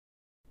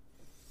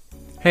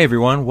Hey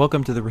everyone,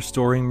 welcome to the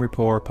Restoring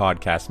Rapport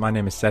podcast. My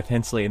name is Seth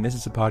Hensley, and this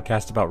is a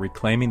podcast about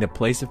reclaiming the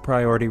place of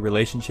priority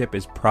relationship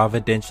is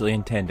providentially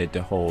intended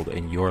to hold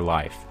in your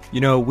life. You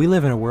know, we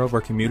live in a world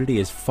where community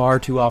is far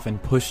too often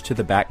pushed to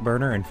the back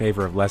burner in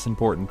favor of less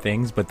important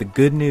things, but the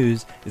good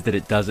news is that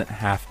it doesn't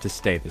have to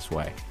stay this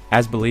way.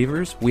 As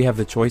believers, we have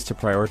the choice to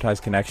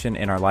prioritize connection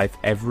in our life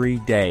every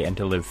day and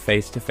to live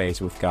face to face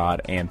with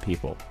God and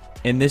people.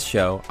 In this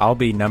show, I'll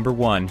be number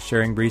 1,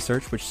 sharing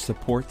research which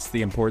supports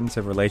the importance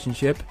of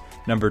relationship,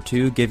 number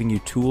 2, giving you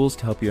tools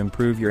to help you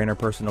improve your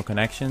interpersonal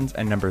connections,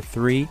 and number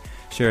 3,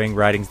 sharing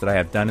writings that I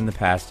have done in the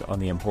past on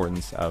the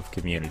importance of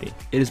community.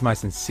 It is my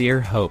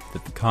sincere hope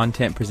that the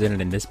content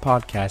presented in this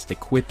podcast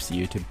equips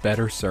you to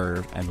better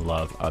serve and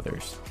love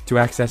others. To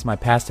access my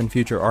past and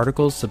future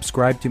articles,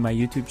 subscribe to my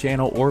YouTube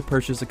channel, or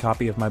purchase a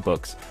copy of my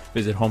books,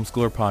 visit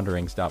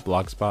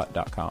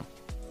homeschoolerponderings.blogspot.com.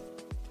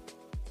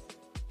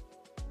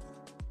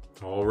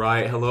 All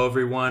right. Hello,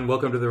 everyone.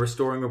 Welcome to the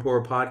Restoring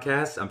Rapport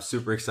podcast. I'm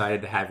super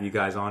excited to have you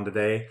guys on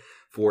today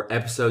for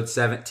episode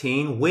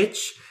 17,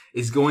 which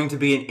is going to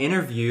be an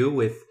interview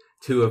with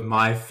two of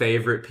my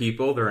favorite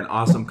people. They're an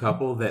awesome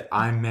couple that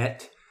I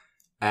met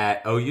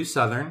at OU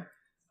Southern.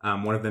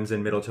 One of them's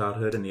in middle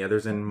childhood and the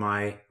other's in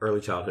my early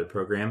childhood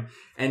program.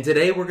 And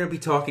today we're going to be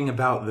talking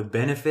about the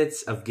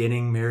benefits of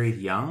getting married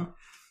young.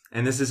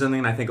 And this is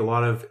something I think a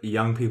lot of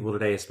young people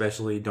today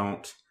especially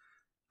don't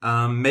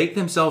make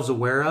themselves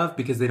aware of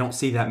because they don't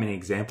see that many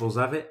examples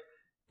of it.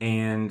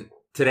 And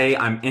today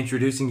I'm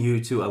introducing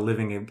you to a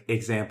living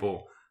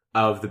example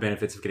of the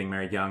benefits of getting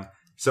married young.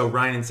 So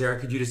Ryan and Sarah,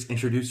 could you just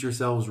introduce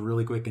yourselves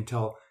really quick and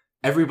tell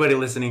everybody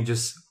listening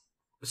just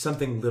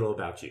something little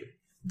about you?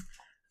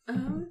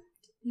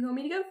 You want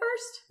me to go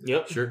first?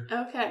 Yep, sure.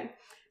 Okay.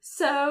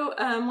 So,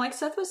 like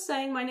Seth was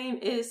saying, my name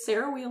is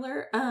Sarah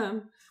Wheeler.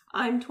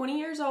 I'm 20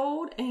 years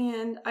old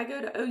and I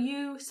go to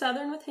OU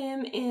Southern with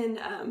him in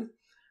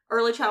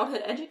early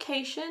childhood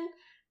education.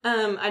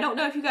 I don't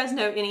know if you guys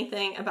know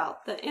anything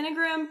about the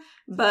Enneagram,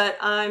 but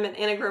I'm an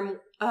Enneagram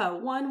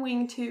 1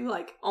 wing 2,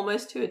 like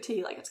almost to a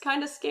T. Like it's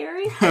kind of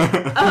scary.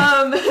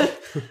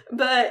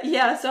 But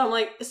yeah, so I'm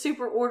like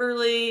super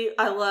orderly.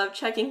 I love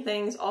checking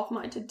things off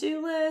my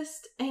to-do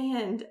list,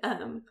 and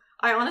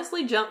I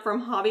honestly jump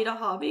from hobby to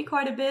hobby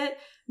quite a bit,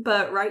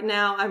 but right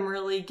now I'm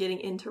really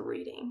getting into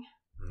reading.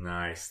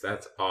 Nice.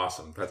 That's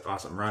awesome. That's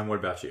awesome. Ryan, what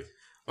about you?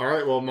 All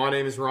right, well, my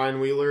name is Ryan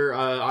Wheeler.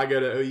 I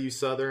go to OU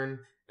Southern,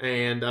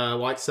 and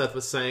like Seth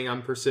was saying,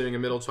 I'm pursuing a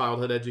middle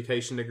childhood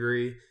education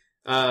degree.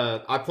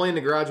 I plan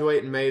to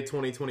graduate in May of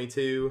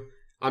 2022.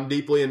 I'm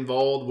deeply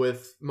involved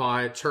with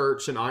my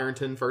church in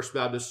Ironton, First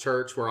Baptist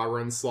Church, where I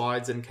run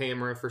slides and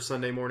camera for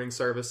Sunday morning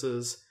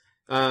services.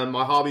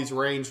 My hobbies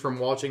range from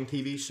watching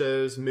TV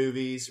shows,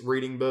 movies,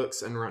 reading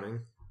books, and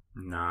running.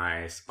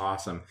 Nice.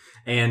 Awesome.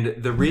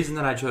 And the reason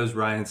that I chose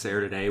Ryan and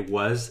Sarah today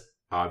was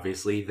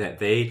obviously that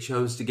they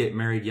chose to get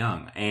married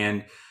young.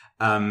 And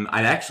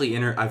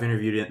I've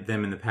interviewed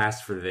them in the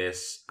past for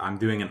this. I'm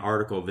doing an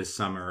article this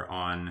summer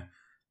on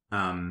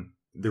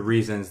the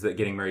reasons that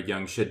getting married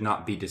young should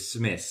not be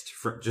dismissed.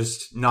 For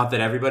just not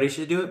that everybody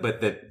should do it, but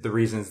that the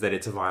reasons that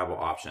it's a viable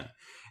option.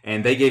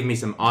 And they gave me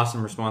some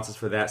awesome responses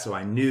for that. So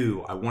I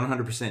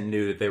 100%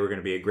 knew that they were going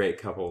to be a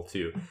great couple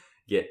to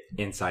get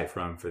insight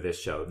from for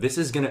this show. This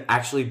is going to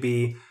actually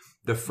be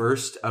the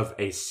first of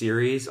a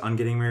series on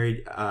getting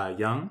married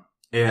young.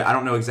 I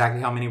don't know exactly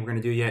how many we're going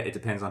to do yet. It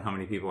depends on how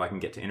many people I can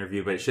get to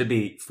interview, but it should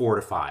be 4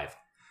 to 5.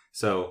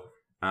 So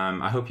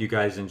I hope you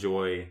guys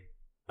enjoy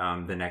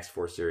the next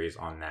 4 series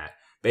on that.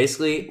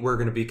 Basically, we're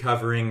going to be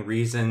covering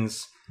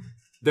reasons.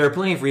 There are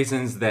plenty of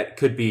reasons that it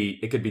could be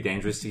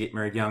dangerous to get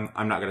married young.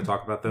 I'm not going to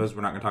talk about those.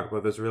 We're not going to talk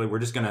about those really. We're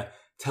just going to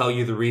tell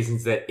you the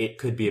reasons that it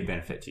could be a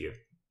benefit to you.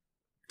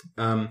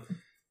 And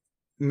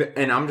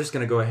I'm just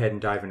going to go ahead and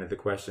dive into the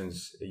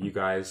questions, you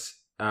guys.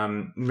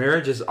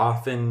 Marriage is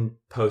often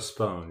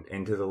postponed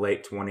into the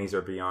late 20s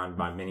or beyond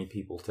by many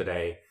people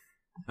today.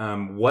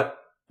 What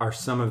are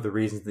some of the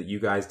reasons that you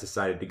guys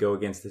decided to go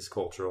against this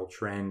cultural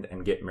trend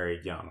and get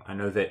married young? I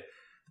know that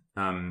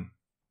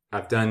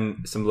I've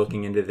done some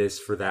looking into this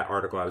for that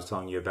article I was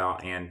telling you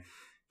about, and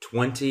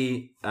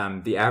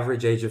the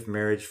average age of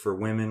marriage for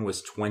women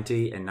was 20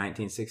 in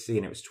 1960,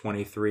 and it was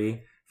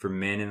 23 for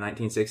men in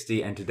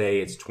 1960, and today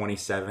it's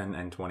 27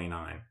 and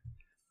 29.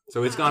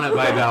 So it's gone up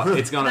by about a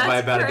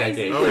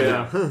decade. Oh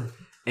yeah.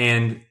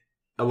 And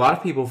a lot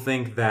of people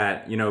think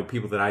that,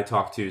 people that I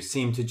talk to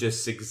seem to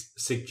just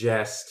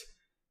suggest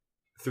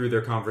through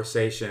their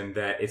conversation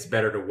that it's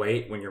better to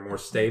wait when you're more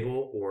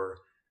stable, or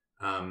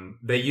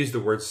they use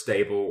the word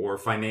stable or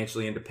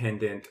financially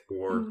independent,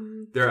 or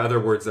there are other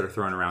words that are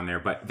thrown around there,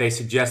 but they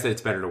suggest that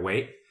it's better to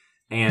wait.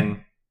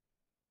 And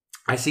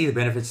I see the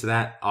benefits to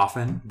that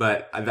often,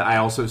 but I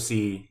also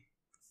see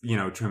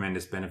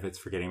tremendous benefits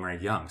for getting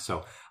married young.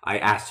 So I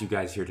asked you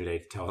guys here today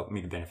to tell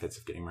me the benefits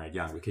of getting married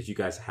young because you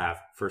guys have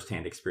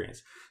firsthand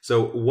experience.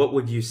 So what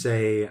would you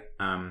say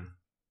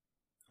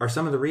are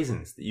some of the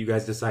reasons that you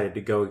guys decided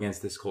to go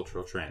against this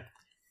cultural trend?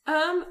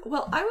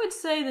 Well, I would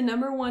say the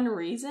number one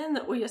reason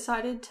that we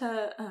decided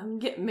to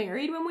get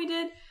married when we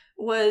did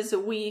was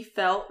we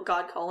felt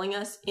God calling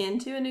us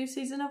into a new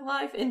season of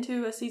life,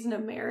 into a season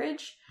of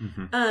marriage.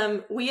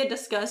 We had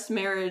discussed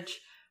marriage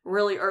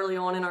really early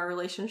on in our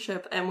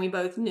relationship, and we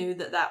both knew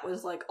that that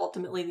was like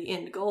ultimately the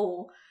end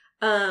goal.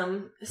 We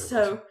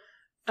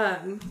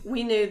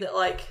knew that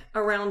like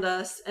around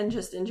us and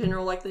just in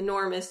general, like the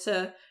norm is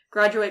to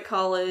graduate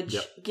college,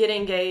 get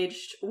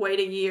engaged, wait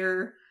a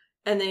year,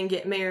 and then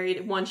get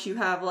married once you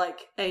have like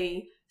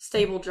a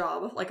stable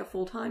job, like a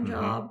full-time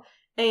job.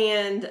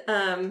 And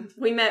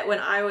we met when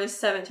I was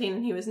 17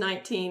 and he was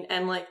 19,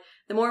 and like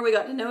the more we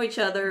got to know each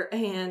other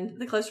and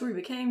the closer we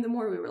became, the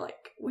more we were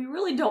like, we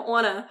really don't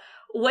want to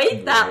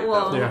wait that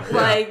long.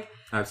 Like,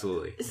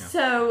 absolutely. Yeah.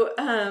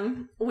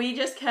 So we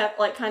just kept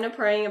like kind of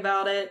praying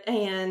about it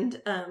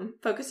and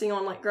focusing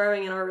on like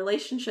growing in our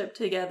relationship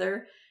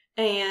together.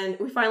 And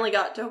we finally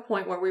got to a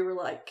point where we were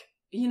like,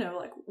 you know,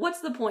 like,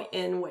 what's the point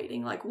in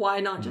waiting? Like, why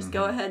not just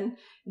go ahead and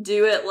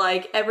do it?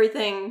 Like,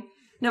 everything,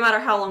 no matter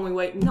how long we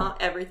wait,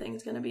 not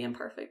everything's going to be in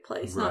perfect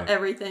place. Not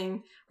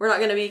everything, we're not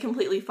going to be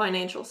completely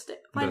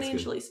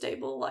financially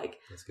stable. Like,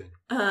 that's good.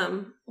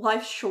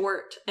 Life's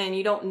short, and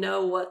you don't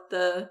know what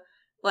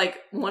like,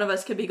 one of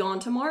us could be gone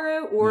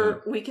tomorrow,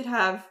 or we could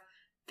have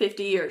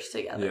 50 years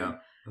together. Yeah,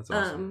 that's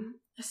awesome.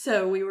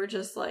 So we were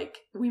just like,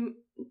 we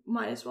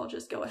might as well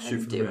just go ahead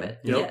and do it.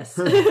 Yep. Yes.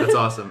 That's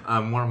awesome.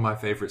 One of my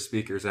favorite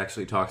speakers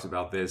actually talks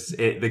about this.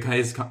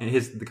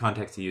 The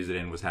context he used it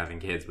in was having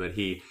kids, but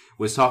he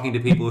was talking to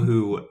people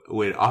who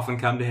would often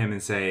come to him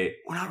and say,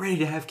 we're not ready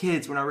to have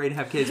kids. We're not ready to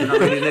have kids. We're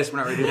not ready to this. We're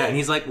not ready to that. And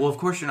he's like, well, of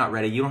course you're not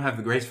ready. You don't have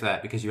the grace for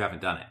that because you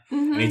haven't done it.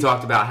 And he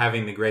talked about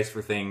having the grace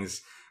for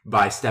things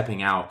by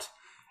stepping out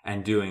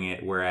and doing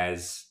it.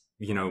 Whereas,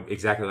 you know,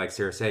 exactly like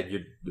Sarah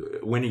said,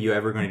 when are you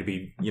ever going to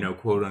be, you know,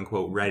 quote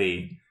unquote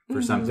ready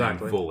for something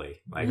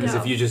fully? Like, because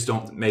if you just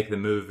don't make the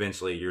move,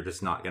 eventually you're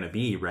just not going to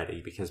be ready,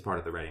 because part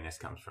of the readiness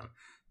comes from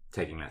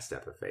taking that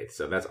step of faith.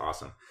 So that's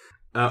awesome.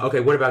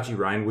 Okay, what about you,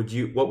 Ryan?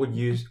 What would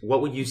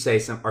you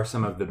say are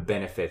some of the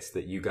benefits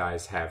that you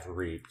guys have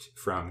reaped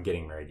from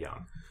getting married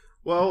young?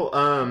 Well,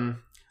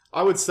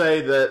 I would say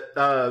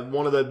that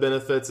one of the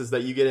benefits is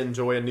that you get to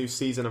enjoy a new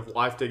season of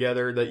life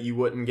together that you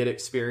wouldn't get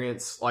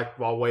experience like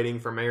while waiting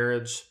for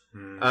marriage.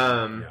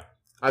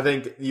 I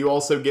think you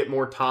also get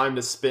more time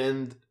to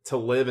spend to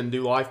live and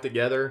do life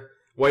together.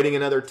 Waiting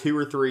another 2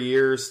 or 3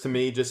 years, to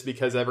me, just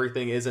because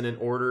everything isn't in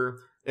order,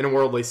 in a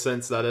worldly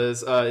sense, that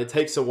is, it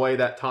takes away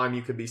that time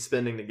you could be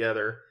spending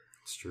together.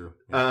 It's true.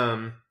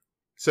 Yeah.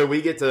 So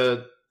we get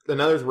to,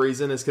 another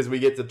reason is because we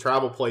get to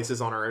travel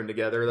places on our own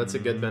together. That's a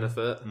good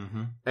benefit.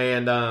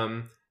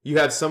 And you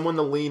have someone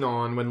to lean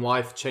on when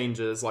life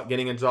changes, like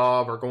getting a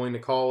job or going to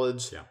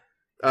college.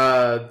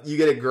 You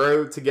get to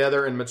grow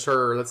together and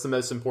mature. That's the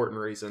most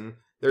important reason.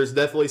 There's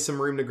definitely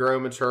some room to grow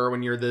and mature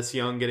when you're this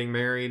young getting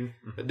married.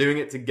 But doing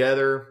it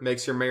together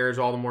makes your marriage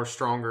all the more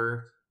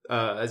stronger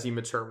as you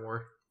mature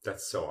more.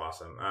 That's so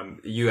awesome.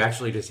 You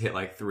actually just hit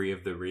like 3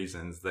 of the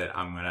reasons that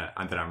I'm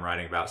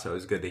writing about. So it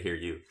was good to hear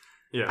you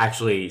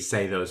actually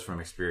say those from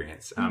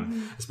experience.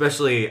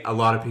 Especially a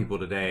lot of people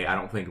today, I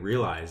don't think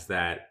realize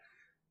that,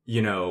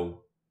 you know,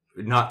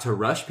 not to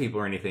rush people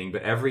or anything,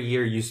 but every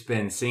year you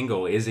spend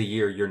single is a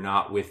year you're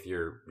not with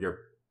your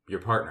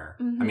partner.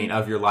 I mean,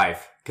 of your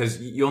life,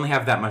 because you only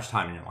have that much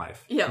time in your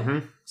life.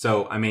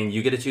 So, I mean,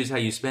 you get to choose how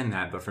you spend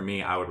that. But for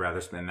me, I would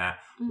rather spend that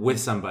with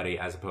somebody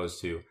as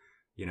opposed to,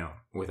 you know,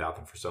 without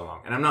them for so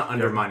long. And I'm not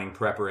undermining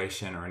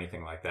preparation or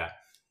anything like that.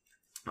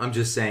 I'm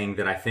just saying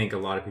that I think a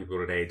lot of people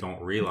today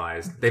don't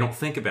realize, they don't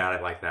think about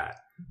it like that.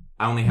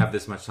 I only have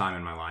this much time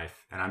in my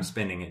life, and I'm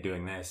spending it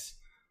doing this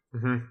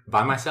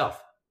by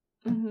myself.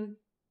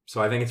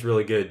 So I think it's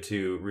really good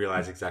to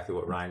realize exactly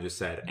what Ryan just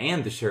said,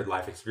 and the shared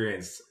life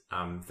experience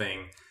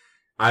thing.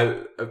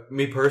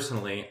 Me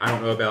personally, I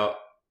don't know about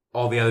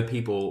all the other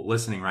people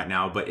listening right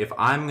now, but if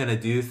I'm going to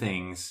do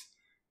things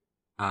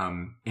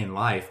in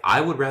life,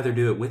 I would rather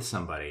do it with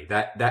somebody.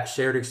 That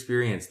shared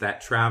experience,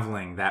 that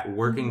traveling, that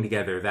working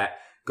together, that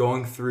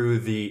going through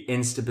the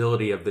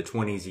instability of the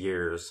 20s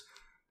years,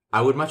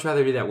 I would much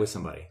rather do that with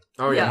somebody.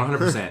 Oh yeah,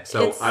 100%.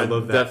 So I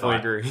love that. Definitely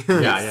agree.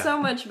 It's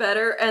so much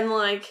better, and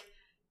like,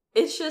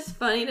 it's just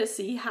funny to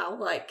see how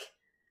like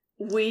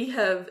we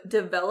have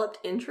developed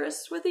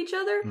interests with each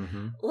other.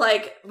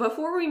 Like,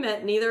 before we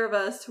met, neither of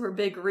us were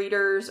big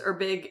readers or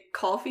big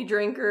coffee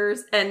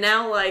drinkers, and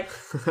now like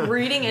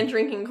reading and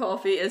drinking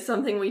coffee is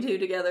something we do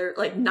together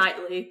like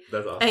nightly.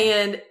 That's awesome.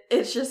 And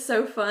it's just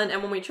so fun.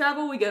 And when we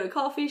travel, we go to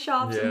coffee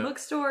shops and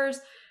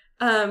bookstores.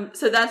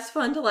 So that's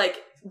fun to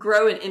like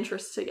grow an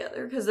interest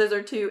together, because those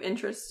are 2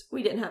 interests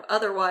we didn't have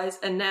otherwise,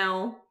 and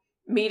now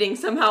meeting,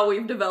 somehow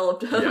we've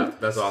developed them. Yeah,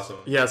 that's awesome.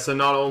 Yeah, so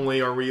not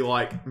only are we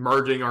like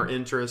merging our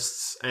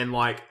interests and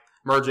like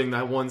merging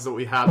the ones that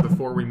we had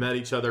before we met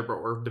each other,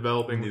 but we're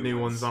developing new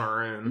ones on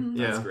our own.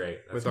 That's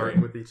great. That's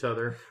with each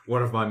other.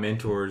 One of my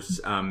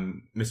mentors,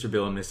 Mr.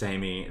 Bill and Miss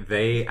Amy,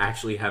 they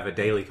actually have a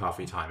daily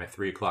coffee time at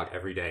 3:00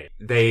 every day.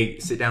 They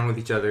sit down with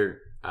each other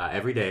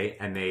every day,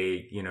 and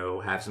they,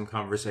 have some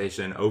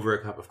conversation over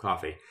a cup of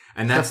coffee.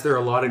 And that's their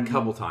allotted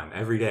couple time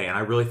every day. And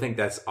I really think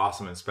that's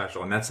awesome and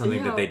special. And that's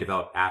something that they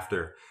developed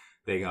after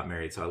they got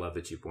married. So I love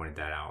that you pointed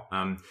that out.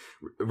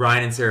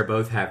 Ryan and Sarah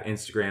both have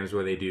Instagrams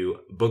where they do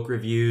book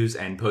reviews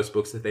and post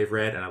books that they've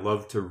read. And I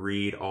love to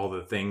read all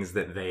the things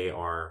that they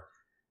are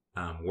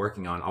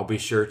working on. I'll be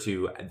sure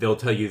they'll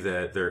tell you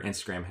their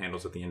Instagram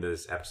handles at the end of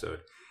this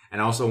episode.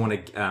 And I also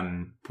want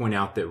to point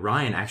out that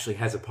Ryan actually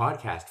has a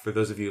podcast for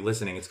those of you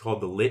listening. It's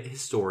called The Lit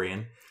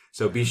Historian.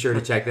 So be sure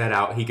to check that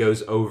out. He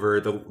goes over,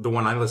 the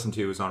one I listened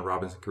to was on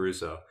Robinson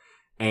Crusoe.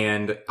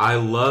 And I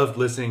loved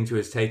listening to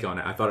his take on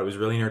it. I thought it was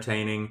really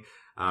entertaining.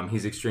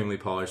 He's extremely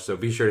polished. So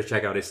be sure to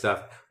check out his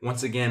stuff.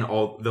 Once again,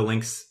 all the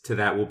links to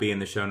that will be in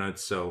the show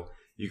notes. So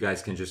you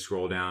guys can just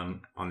scroll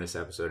down on this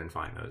episode and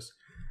find those.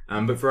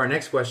 But for our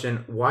next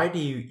question, why do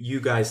you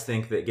guys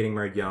think that getting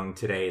married young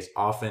today is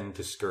often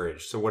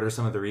discouraged? So what are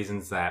some of the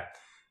reasons that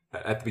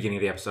at the beginning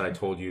of the episode, I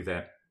told you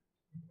that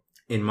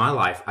in my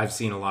life, I've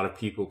seen a lot of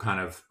people kind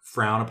of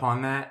frown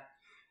upon that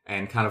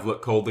and kind of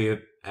look coldly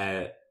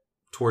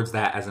towards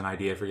that as an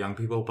idea for young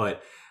people.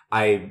 But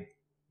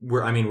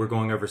we're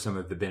going over some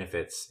of the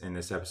benefits in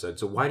this episode.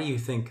 So why do you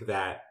think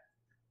that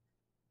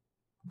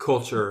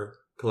culture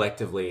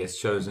collectively has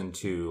chosen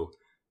to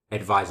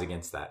advise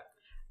against that?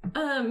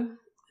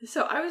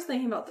 So I was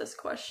thinking about this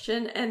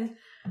question, and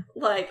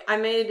I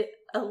made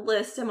a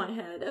list in my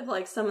head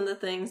of some of the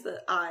things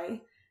that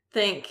I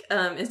think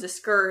is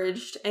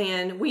discouraged,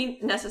 and we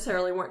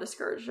necessarily weren't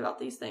discouraged about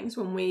these things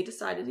when we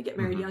decided to get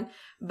married young,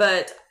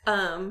 but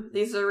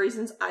these are the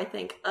reasons I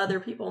think other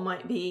people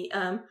might be.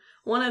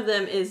 One of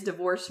them is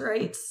divorce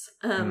rates.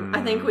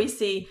 I think we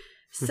see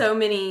so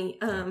many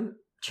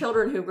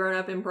children who've grown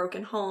up in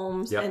broken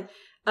homes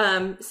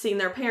and seen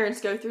their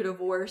parents go through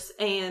divorce,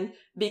 and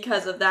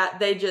because of that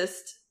they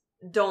just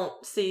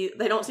don't see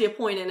a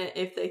point in it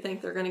if they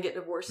think they're going to get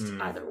divorced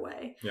either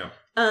way.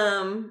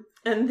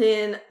 And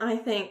then I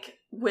think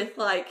with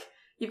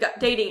you've got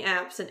dating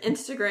apps and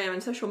Instagram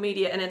and social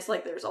media, and it's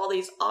there's all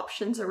these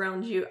options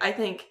around you. I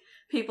think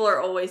people are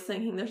always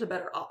thinking there's a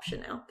better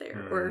option out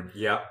there, or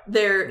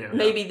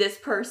maybe this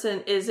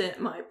person isn't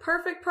my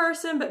perfect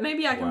person, but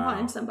maybe I can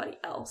find somebody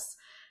else.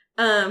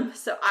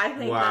 So I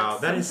think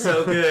that is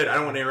so good. I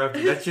don't want to interrupt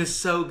you. That's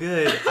just so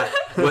good.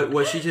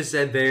 What she just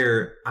said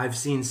there, I've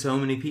seen so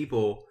many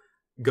people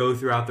go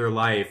throughout their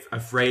life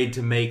afraid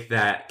to make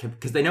that,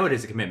 because they know it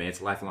is a commitment.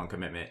 It's a lifelong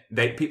commitment.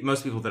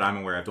 Most people that I'm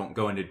aware of don't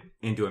go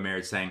into a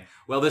marriage saying,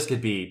 well, this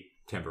could be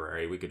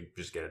temporary. We could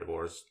just get a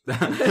divorce.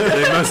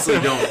 They mostly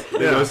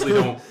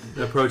don't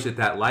approach it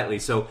that lightly.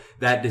 So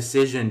that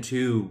decision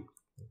to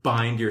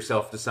bind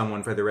yourself to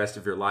someone for the rest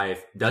of your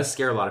life does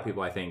scare a lot of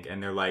people, I think.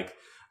 And they're like,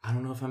 I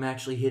don't know if I'm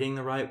actually hitting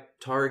the right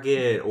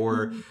target,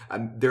 or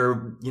there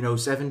are,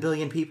 7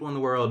 billion people in the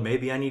world.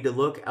 Maybe I need to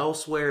look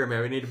elsewhere.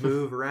 Maybe I need to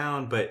move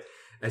around. But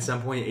at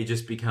some point it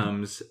just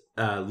becomes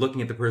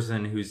looking at the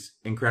person who's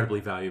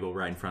incredibly valuable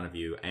right in front of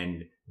you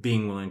and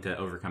being willing to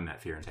overcome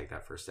that fear and take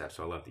that first step.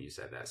 So I love that you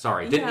said that.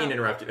 Sorry, didn't mean to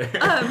interrupt you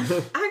there.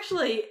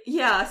 Actually,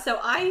 so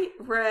I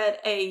read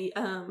a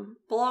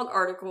blog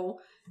article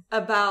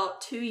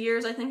about 2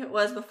 years, I think it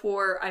was,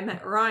 before I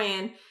met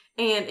Ryan.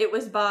 And it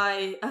was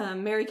by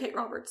Mary Kate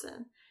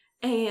Robertson.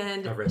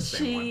 And I've read the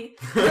same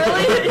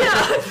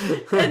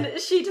one. And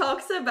she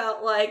talks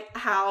about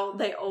how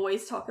they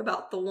always talk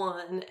about the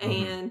one.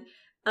 And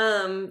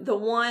the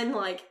one,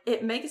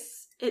 it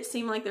makes it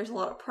seem like there's a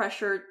lot of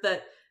pressure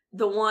that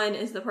the one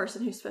is the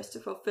person who's supposed to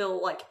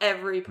fulfill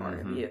every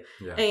part of you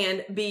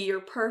and be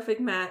your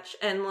perfect match,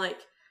 and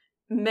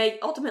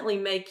ultimately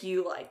make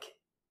you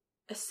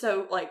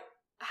so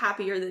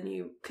happier than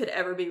you could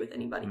ever be with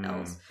anybody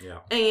else.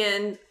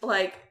 And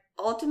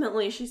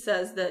ultimately she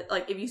says that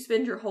if you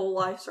spend your whole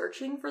life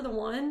searching for the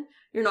one,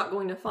 you're not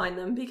going to find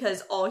them,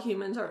 because all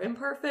humans are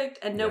imperfect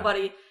and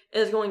nobody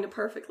is going to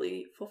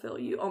perfectly fulfill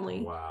you.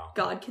 Only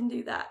God can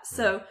do that.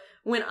 So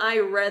when I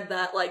read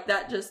that,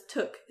 that just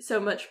took so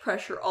much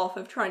pressure off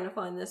of trying to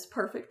find this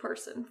perfect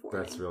person for me.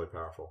 That's really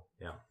powerful.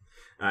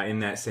 In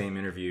that same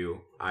interview,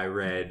 I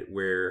read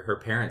where her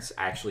parents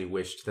actually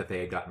wished that they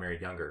had got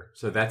married younger.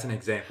 So that's an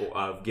example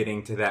of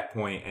getting to that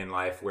point in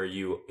life where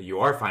you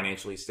are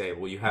financially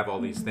stable. You have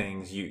all these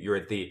things. You're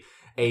at the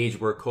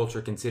age where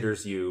culture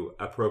considers you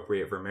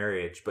appropriate for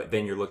marriage. But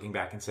then you're looking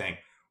back and saying,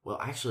 well,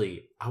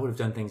 actually, I would have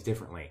done things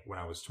differently when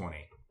I was 20.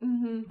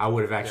 I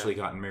would have actually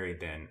gotten married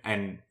then.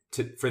 And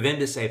for them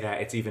to say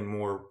that,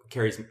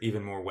 carries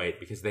even more weight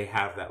because they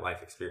have that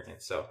life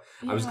experience. So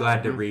I was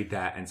glad to read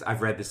that, and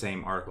I've read the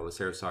same article that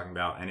Sarah's talking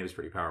about, and it was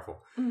pretty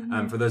powerful.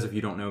 For those of you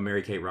who don't know,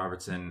 Mary Kate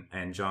Robertson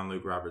and John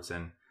Luke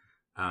Robertson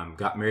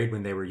got married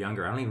when they were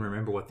younger. I don't even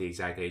remember what the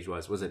exact age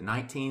was. Was it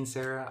 19,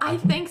 Sarah? I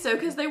think so,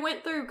 because they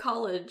went through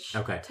college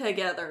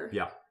together.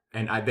 Yeah,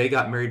 and they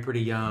got married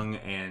pretty young,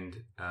 and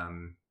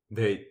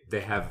they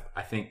have,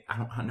 I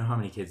don't know how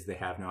many kids they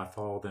have now. I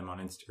follow them on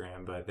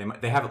Instagram, but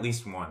they have at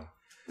least one.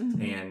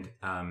 And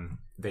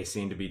they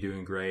seem to be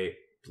doing great,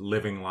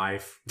 living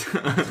life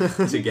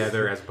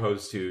together as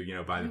opposed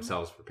to by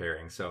themselves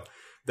preparing. So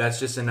that's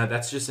just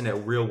a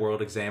real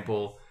world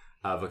example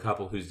of a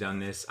couple who's done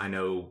this. I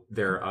know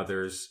there are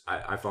others.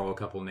 I follow a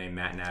couple named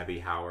Matt and Abby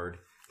Howard.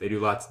 They do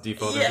lots. Do you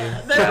follow them?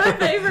 Yeah, they're my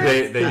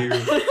favorites.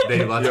 They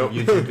do lots of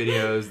YouTube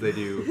videos. They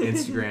do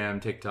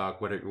Instagram,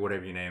 TikTok,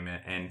 whatever you name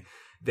it. And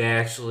they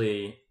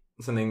actually,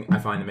 something I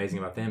find amazing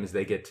about them is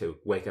they get to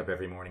wake up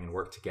every morning and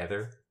work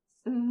together.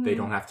 Mm-hmm. They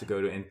don't have to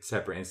go to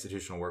separate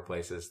institutional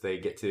workplaces. They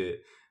get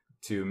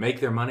to make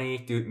their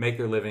money, make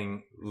their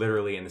living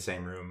literally in the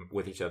same room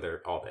with each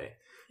other all day.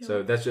 Yeah.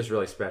 So that's just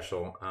really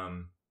special.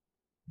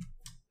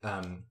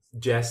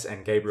 Jess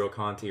and Gabriel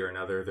Conti are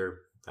another.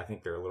 I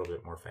think they're a little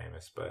bit more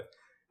famous, but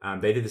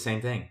they did the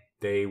same thing.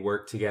 They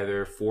worked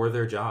together for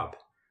their job.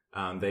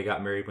 They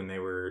got married when they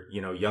were,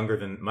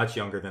 much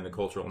younger than the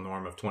cultural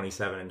norm of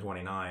 27 and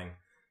 29.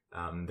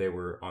 They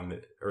were on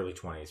the early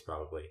 20s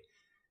probably.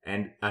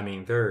 And I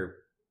mean, they're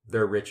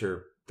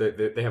richer.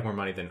 They have more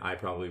money than I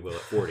probably will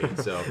at 40.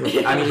 So,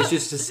 I mean, it's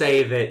just to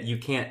say that you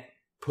can't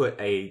put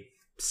a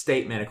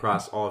statement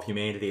across all of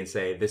humanity and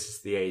say, this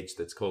is the age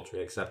that's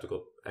culturally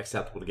acceptable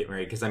to get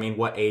married. Because, I mean,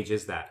 what age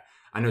is that?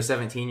 I know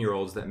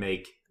 17-year-olds that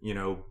make,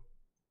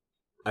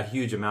 a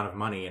huge amount of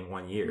money in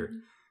 1 year.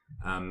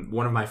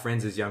 One of my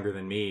friends is younger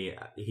than me.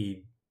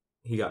 He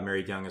got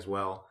married young as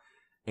well.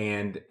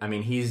 And, I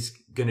mean, he's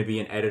going to be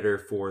an editor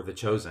for The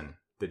Chosen,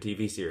 the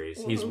TV series.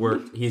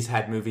 Mm-hmm. He's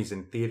had movies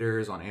in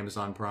theaters on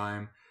Amazon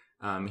Prime.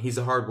 He's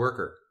a hard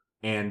worker.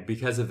 And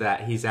because of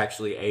that, he's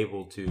actually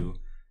able to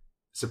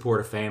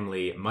support a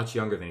family much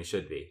younger than he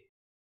should be.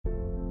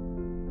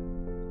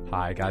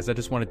 Hi guys, I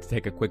just wanted to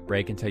take a quick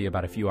break and tell you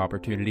about a few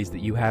opportunities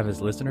that you have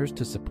as listeners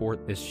to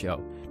support this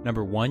show.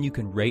 Number one, you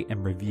can rate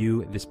and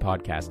review this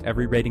podcast.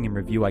 Every rating and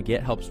review I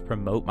get helps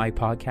promote my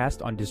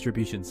podcast on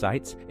distribution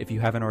sites. If you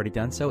haven't already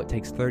done so, it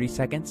takes 30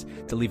 seconds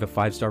to leave a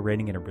 5-star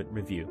rating and a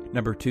review.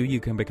 Number two, you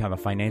can become a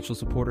financial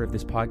supporter of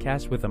this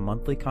podcast with a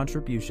monthly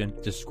contribution.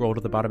 Just scroll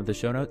to the bottom of the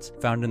show notes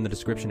found in the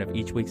description of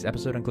each week's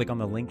episode and click on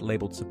the link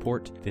labeled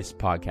support this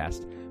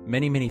podcast.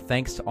 Many, many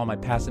thanks to all my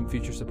past and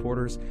future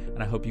supporters,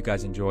 and I hope you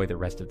guys enjoy the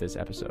rest of this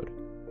episode.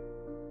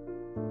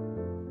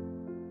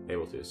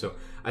 Able to. So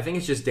I think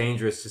it's just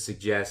dangerous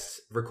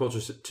for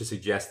culture to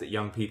suggest that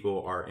young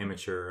people are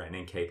immature and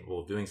incapable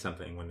of doing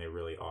something when they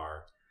really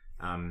are.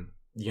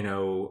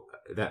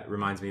 That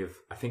reminds me of,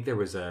 I think there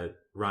was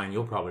Ryan,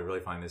 you'll probably really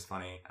find this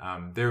funny.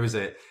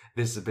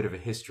 This is a bit of a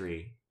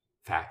history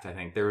fact, I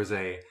think. There was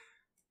the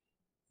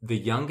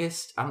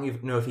youngest, I don't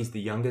even know if he's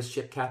the youngest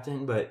ship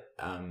captain, but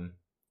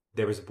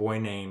there was a boy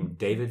named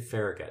David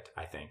Farragut,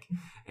 I think.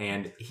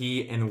 And he,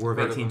 in the War of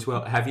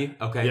 1812... Have you?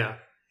 Okay. Yeah.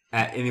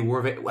 In the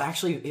War of... Well,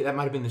 actually, that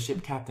might have been the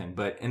ship captain.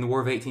 But in the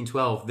War of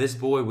 1812, this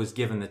boy was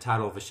given the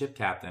title of a ship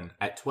captain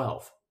at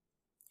 12.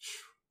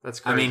 That's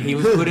crazy. I mean,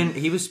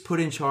 he was put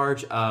in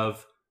charge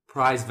of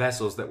prize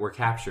vessels that were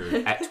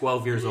captured at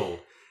 12 years old.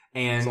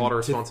 And it's a lot of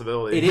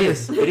responsibility. It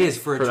is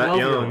for a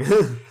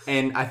 12-year-old.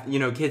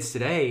 And, kids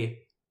today,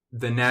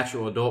 the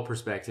natural adult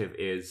perspective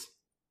is...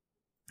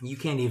 You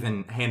can't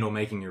even handle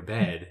making your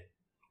bed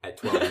at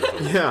 12 years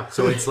old. Yeah.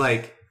 So it's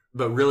like,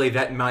 but really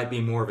that might be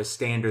more of a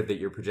standard that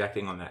you're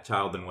projecting on that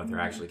child than what they're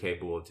actually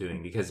capable of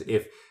doing. Because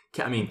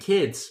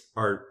kids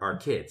are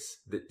kids.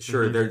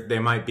 Sure, mm-hmm. they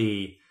might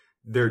be,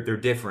 they're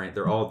different.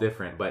 They're all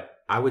different. But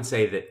I would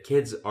say that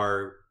kids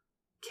are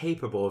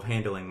capable of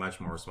handling much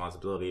more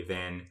responsibility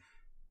than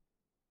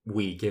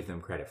we give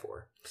them credit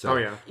for.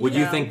 So would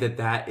you think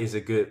that is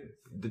a good,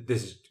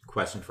 this is a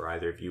question for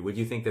either of you, would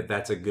you think that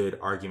that's a good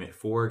argument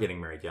for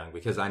getting married young?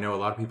 Because I know a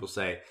lot of people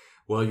say,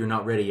 well, you're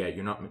not ready yet.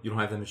 You don't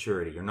have the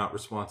maturity. You're not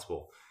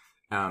responsible.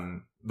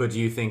 But do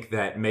you think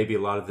that maybe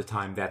a lot of the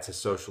time that's a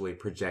socially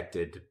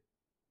projected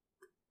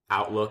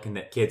outlook and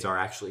that kids are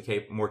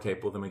actually more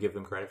capable than we give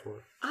them credit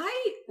for?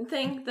 I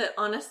think that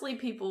honestly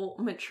people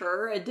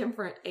mature at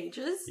different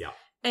ages. Yeah.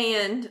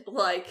 And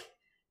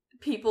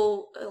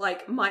people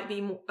might be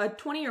a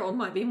 20-year-old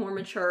might be more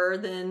mature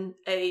than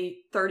a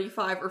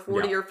 35 or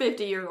 40 or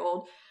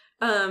 50-year-old.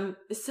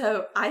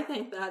 So I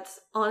think that's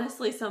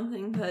honestly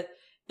something that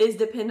is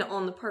dependent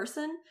on the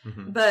person.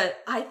 Mm-hmm. But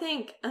I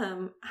think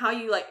how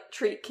you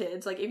treat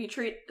kids, if you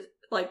treat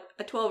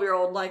a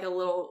 12-year-old like a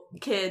little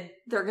kid,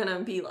 they're going to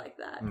be like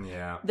that.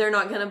 Yeah. They're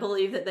not going to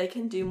believe that they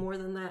can do more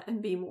than that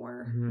and be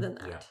more than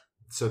that. Yeah.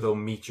 So they'll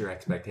meet your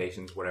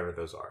expectations, whatever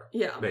those are.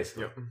 Yeah.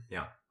 Basically. Yep.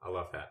 Yeah. I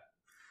love that.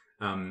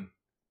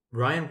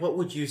 Ryan, what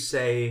would you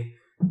say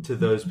to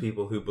those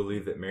people who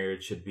believe that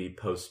marriage should be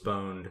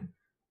postponed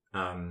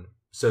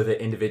so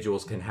that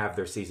individuals can have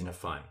their season of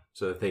fun,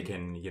 so that they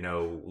can,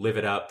 live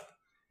it up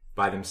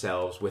by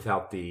themselves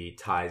without the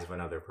ties of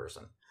another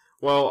person?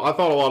 Well, I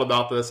thought a lot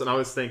about this, and I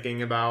was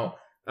thinking about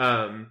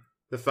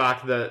the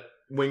fact that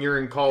when you're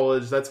in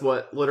college, that's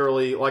what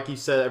literally, like you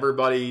said,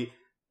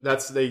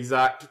 that's the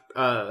exact...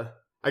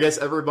 I guess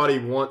everybody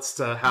wants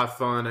to have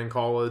fun in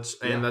college,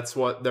 and that's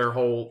what their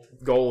whole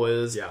goal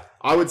is. Yeah.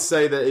 I would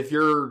say that if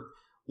you're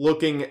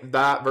looking at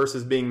that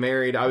versus being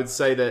married, I would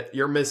say that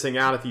you're missing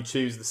out if you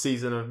choose the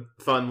season of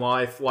fun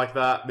life like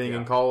that, being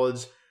in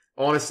college.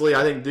 Honestly,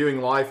 I think doing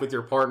life with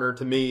your partner,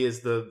 to me, is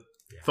the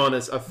fun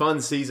is a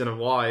fun season of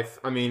life.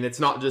 I mean, it's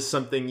not just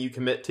something you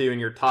commit to and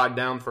you're tied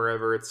down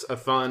forever. It's a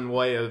fun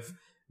way of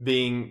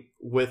being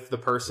with the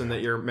person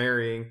that you're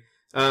marrying.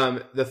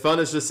 The fun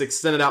is just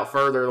extended out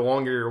further the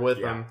longer you're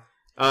with them.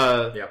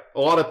 A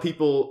lot of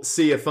people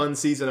see a fun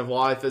season of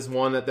life as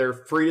one that they're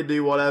free to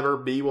do whatever,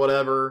 be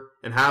whatever,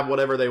 and have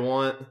whatever they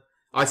want.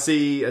 I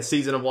see a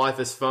season of life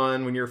as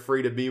fun when you're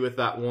free to be with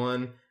that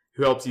one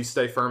who helps you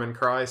stay firm in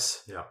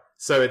Christ. Yeah.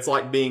 So it's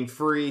like being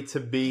free to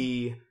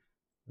be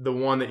the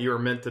one that you were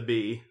meant to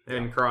be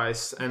in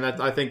Christ. And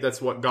that, I think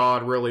that's what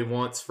God really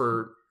wants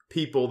for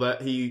people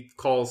that he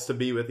calls to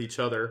be with each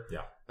other.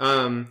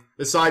 Yeah.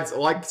 Besides,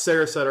 like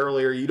Sarah said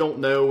earlier, you don't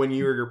know when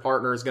you or your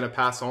partner is going to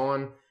pass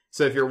on.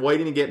 So if you're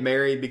waiting to get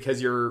married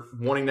because you're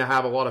wanting to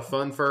have a lot of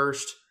fun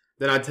first,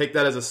 then I'd take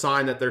that as a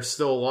sign that there's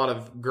still a lot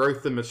of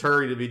growth and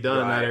maturity to be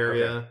done in that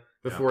area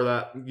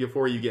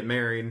before you get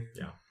married.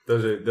 Yeah.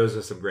 Those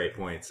are some great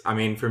points. I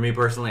mean, for me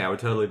personally, I would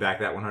totally back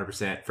that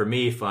 100%. For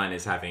me, fun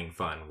is having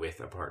fun with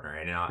a partner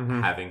and not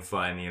having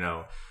fun,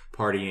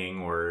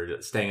 partying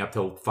or staying up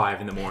till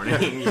 5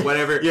 a.m,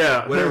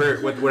 whatever,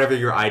 whatever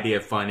your idea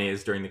of fun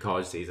is during the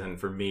college season.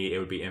 For me, it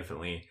would be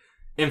infinitely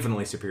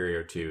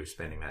superior to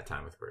spending that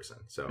time with a person.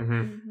 So,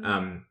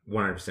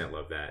 100%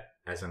 love that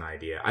as an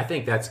idea. I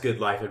think that's good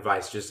life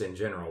advice just in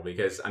general,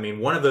 because I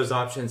mean, one of those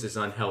options is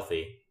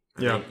unhealthy.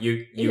 I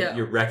mean,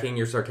 you're wrecking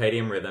your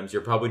circadian rhythms.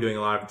 You're probably doing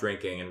a lot of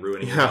drinking and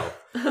ruining your health.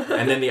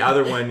 And then the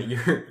other one,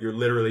 you're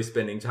literally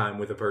spending time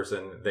with a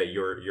person that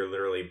you're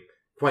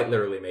quite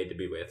literally made to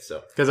be with.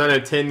 So, because I know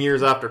 10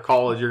 years after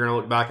college, you're going to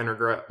look back and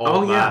regret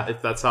all of that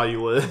if that's how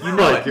you live. You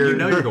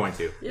know, you're going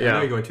to. You know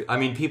you're going to. I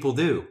mean, people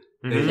do.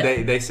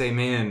 They say,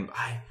 man,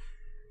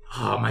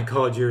 my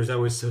college years, I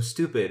was so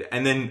stupid.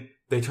 And then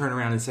they turn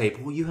around and say,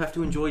 well, you have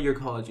to enjoy your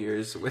college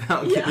years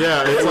without getting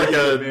it's like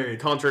a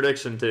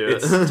contradiction to it.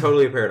 It's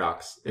totally a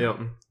paradox.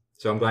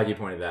 So I'm glad you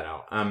pointed that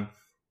out.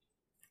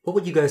 What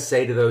would you guys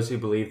say to those who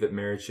believe that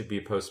marriage should be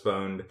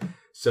postponed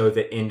so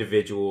that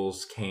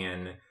individuals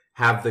can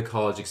have the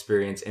college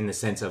experience in the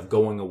sense of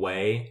going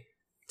away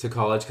to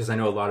college? Because I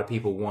know a lot of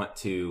people want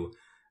to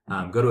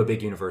go to a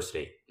big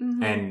university,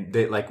 and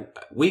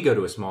we go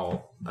to a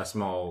small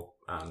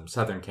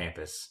southern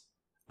campus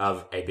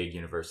of a big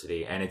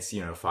university, and it's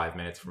 5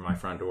 minutes from my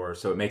front door,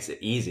 so it makes it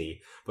easy.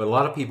 But a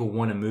lot of people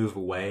want to move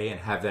away and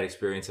have that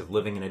experience of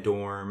living in a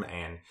dorm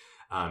and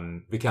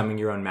becoming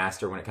your own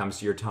master when it comes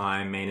to your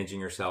time, managing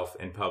yourself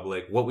in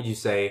public. What would you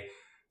say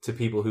to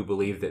people who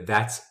believe that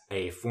that's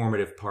a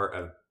formative part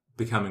of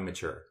becoming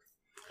mature?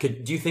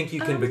 Do you think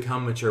you can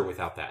become mature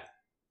without that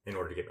in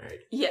order to get married?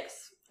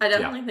 Yes, I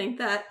definitely think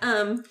that.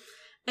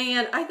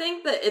 And I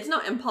think that it's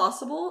not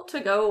impossible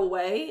to go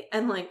away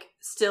and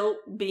still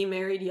be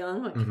married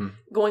young,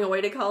 going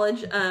away to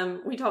college.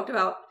 We talked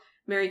about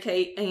Mary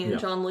Kate and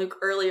John Luke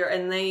earlier,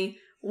 and they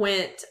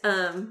went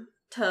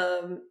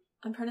to,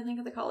 I'm trying to think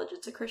of the college.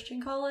 It's a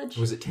Christian college.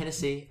 Was it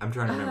Tennessee? I'm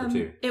trying to remember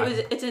too.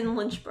 It's in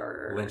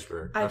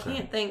Lynchburg. I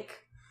can't think.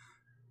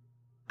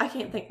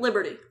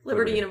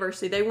 Liberty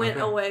University. They went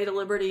away to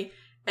Liberty.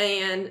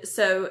 And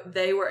so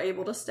they were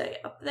able to stay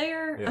up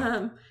there.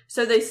 Yeah.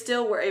 So they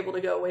still were able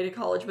to go away to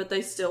college, but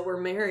they still were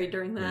married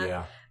during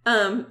that.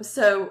 Yeah.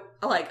 So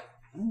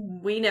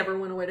we never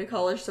went away to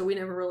college, so we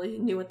never really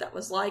knew what that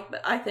was like.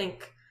 But I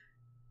think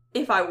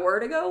if I were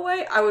to go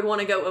away, I would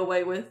want to go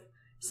away with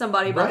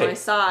somebody by my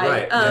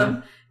side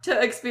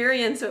to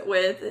experience it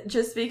with,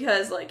 just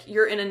because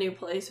you're in a new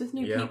place with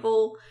new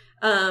people,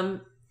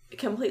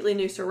 completely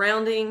new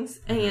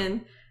surroundings,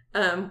 and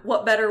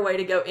what better way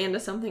to go into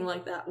something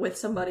like that with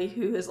somebody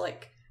who has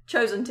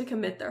chosen to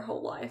commit their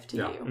whole life to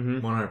you.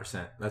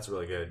 100%. That's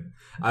really good.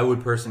 I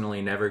would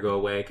personally never go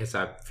away because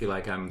I feel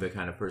like I'm the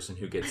kind of person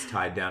who gets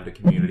tied down to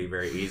community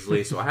very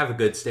easily. So I have a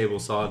good, stable,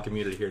 solid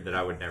community here that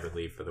I would never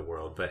leave for the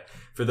world. But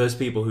for those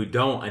people who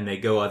don't and they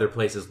go other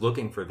places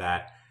looking for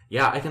that,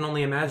 I can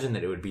only imagine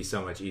that it would be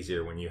so much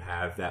easier when you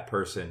have that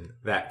person,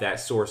 that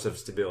source of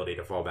stability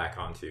to fall back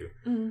onto,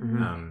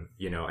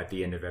 at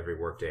the end of every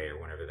workday or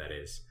whenever that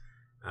is.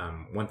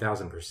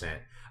 1000%.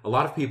 A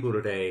lot of people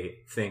today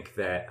think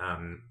that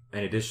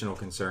an additional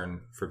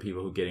concern for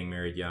people who are getting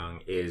married young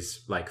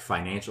is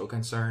financial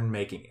concern.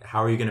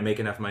 How are you going to make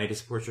enough money to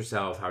support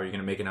yourself? How are you going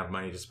to make enough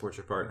money to support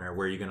your partner?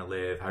 Where are you going to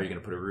live? How are you going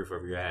to put a roof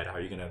over your head? How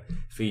are you going to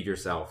feed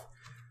yourself?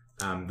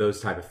 Those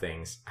type of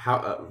things.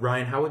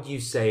 Ryan, what would you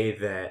say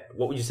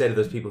to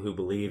those people who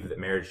believe that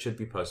marriage should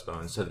be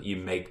postponed so that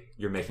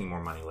you're making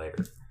more money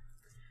later?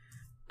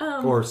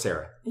 Or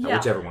Sarah,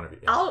 whichever one of you.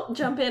 Yeah. I'll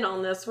jump in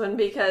on this one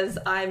because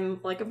I'm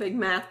a big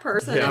math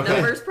person and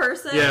numbers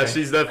person. Yeah,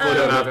 she's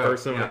definitely a math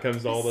person when it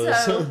comes to all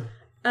this. So,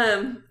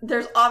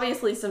 there's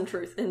obviously some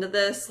truth into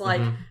this.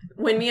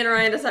 When me and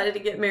Ryan decided to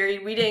get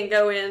married, we didn't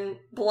go in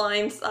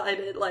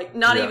blindsided,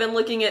 not even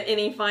looking at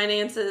any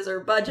finances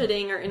or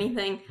budgeting or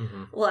anything.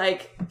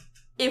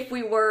 If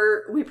we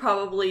were, we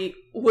probably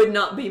would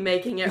not be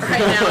making it right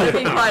now, to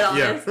be quite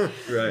honest.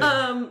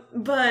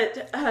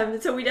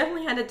 Right. So we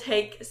definitely had to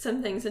take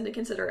some things into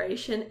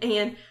consideration.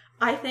 And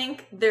I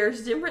think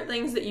there's different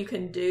things that you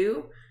can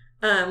do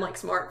like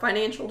smart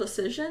financial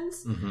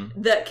decisions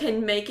that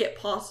can make it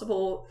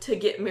possible to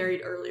get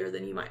married earlier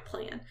than you might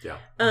plan. Yeah.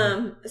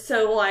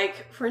 So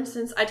like, for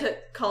instance, I took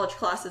college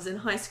classes in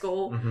high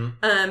school.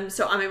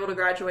 So I'm able to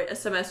graduate a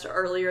semester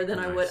earlier than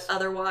I would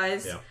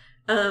otherwise.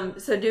 Yeah.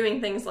 So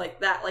doing things like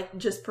that, like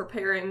just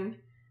preparing,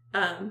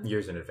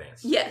 years in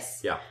advance.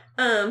 Yes. Yeah.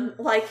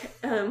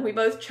 We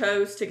both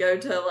chose to go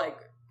to like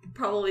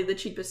probably the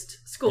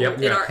cheapest school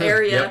in Yeah. our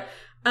area.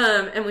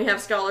 Yep. And we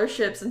have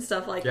scholarships and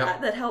stuff like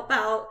that help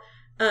out.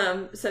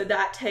 So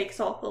that takes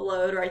off the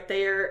load right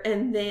there.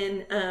 And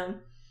then,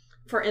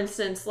 for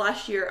instance,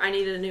 last year I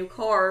needed a new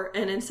car,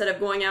 and instead of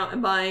going out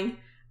and buying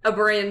a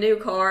brand new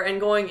car and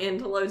going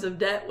into loads of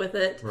debt with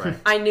it,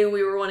 I knew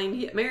we were wanting to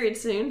get married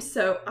soon.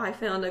 So I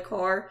found a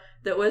car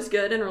that was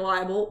good and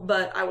reliable,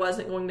 but I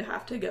wasn't going to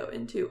have to go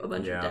into a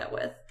bunch of debt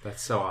with.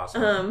 That's so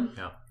awesome.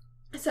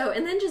 So,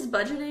 and then just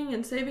budgeting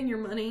and saving your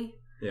money.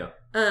 Yeah.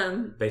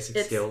 Basic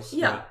skills.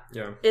 Yeah.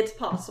 It's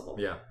possible.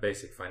 Yeah.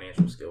 Basic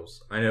financial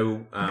skills. I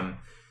know,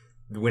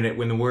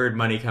 when the word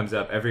money comes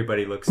up,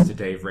 everybody looks to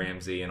Dave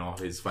Ramsey and all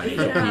his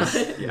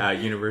financial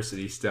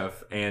university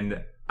stuff.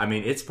 And I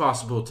mean, it's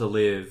possible to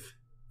live,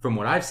 from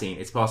what I've seen,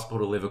 it's possible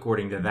to live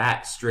according to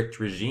that strict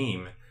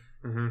regime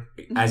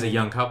as a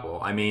young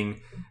couple. I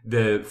mean,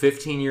 the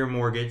 15-year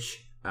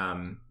mortgage,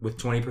 with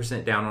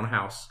 20% down on a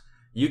house,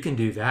 you can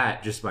do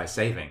that just by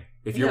saving.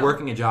 If you're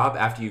working a job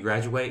after you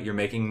graduate, you're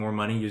making more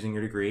money using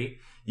your degree,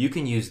 you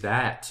can use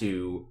that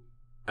to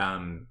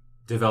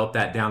develop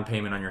that down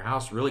payment on your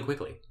house really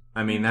quickly.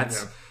 I mean,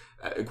 that's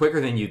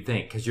quicker than you'd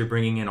think, because you're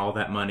bringing in all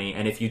that money.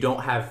 And if you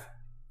don't have,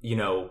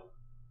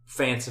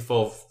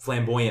 fanciful,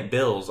 flamboyant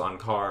bills on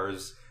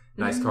cars,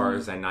 nice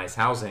cars and nice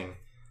housing,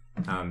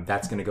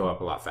 that's going to go up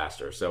a lot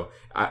faster. So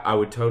I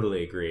would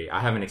totally agree.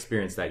 I haven't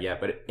experienced that yet,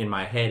 but in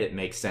my head, it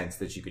makes sense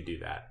that you could do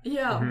that.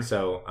 Yeah.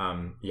 So,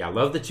 I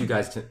love that you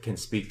guys can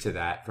speak to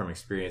that from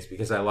experience,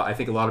 because I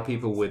think a lot of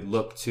people would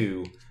look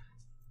to,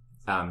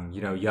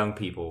 young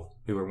people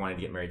who are wanting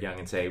to get married young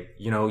and say,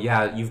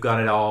 you've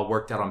got it all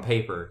worked out on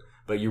paper,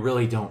 but you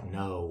really don't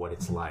know what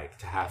it's like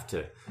to have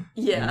to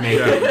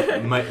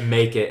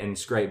make it and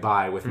scrape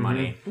by with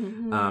money.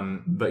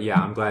 But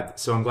I'm glad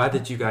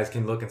that you guys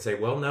can look and say,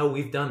 well, no,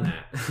 we've done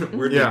that.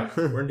 we're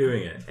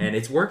doing it, and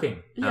it's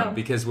working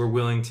because we're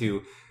willing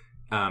to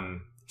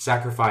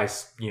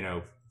sacrifice,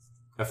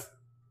 a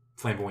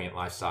flamboyant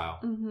lifestyle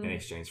in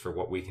exchange for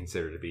what we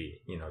consider to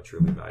be,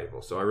 truly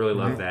valuable. So I really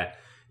love that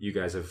you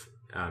guys have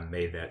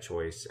made that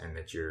choice, and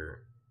that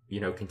you're,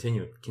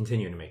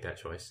 continuing to make that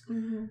choice.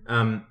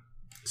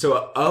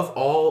 So of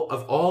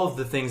all of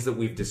the things that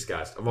we've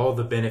discussed, of all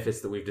the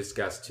benefits that we've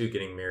discussed to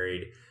getting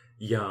married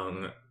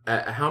young,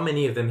 how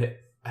many of them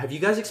have you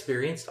guys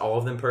experienced? All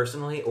of them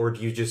personally, or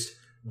do you just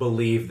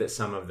believe that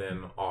some of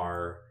them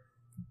are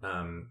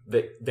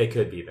that they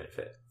could be a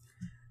benefit?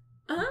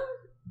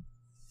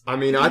 I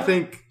mean, I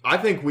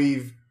think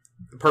we've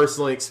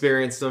personally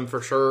experienced them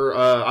for sure.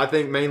 I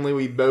think mainly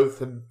we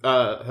both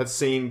have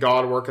seen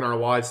God work in our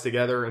lives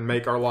together and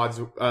make our lives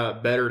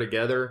better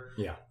together.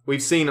 Yeah.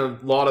 We've seen a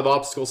lot of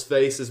obstacles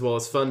faced, as well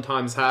as fun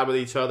times had with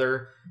each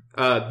other,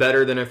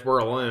 better than if we're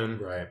alone.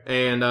 Right.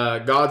 And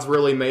God's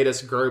really made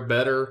us grow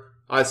better.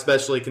 I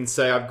especially can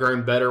say I've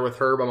grown better with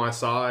her by my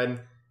side.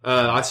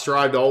 I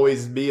strive to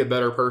always be a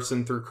better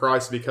person through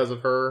Christ because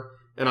of her.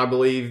 And I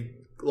believe,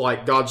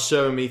 like, God's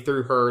shown me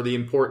through her the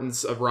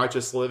importance of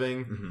righteous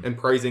living and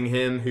praising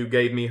Him who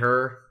gave me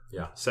her.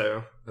 Yeah.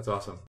 So that's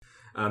awesome.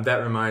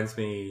 That reminds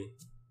me,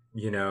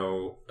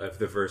 of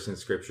the verse in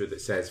Scripture that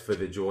says, for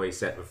the joy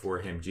set before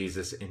Him,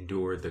 Jesus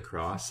endured the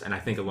cross. And I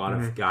think a lot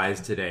of guys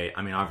today,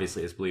 I mean,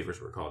 obviously as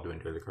believers we're called to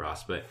endure the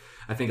cross, but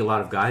I think a lot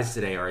of guys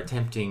today are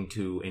attempting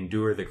to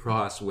endure the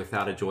cross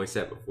without a joy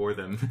set before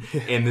them,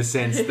 in the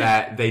sense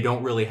that they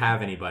don't really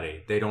have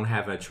anybody. They don't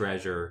have a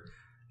treasure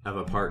of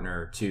a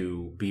partner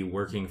to be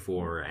working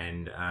for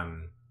and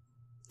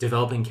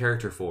developing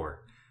character for.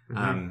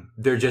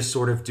 They're just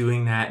sort of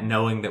doing that,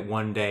 knowing that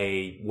one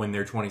day when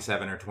they're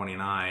 27 or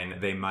 29,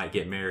 they might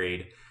get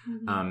married.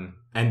 And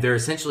they're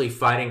essentially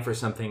fighting for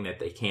something that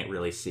they can't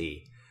really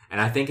see. And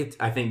I think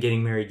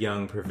getting married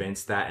young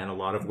prevents that in a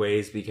lot of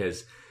ways,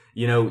 because,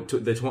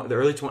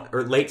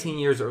 the late teen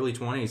years, early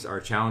 20s are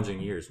challenging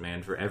years,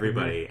 man, for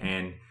everybody.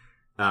 And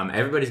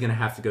everybody's going to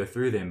have to go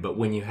through them. But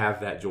when you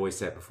have that joy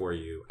set before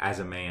you as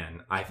a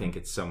man, I think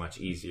it's so much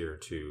easier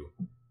to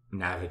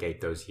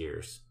navigate those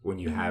years when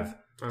you have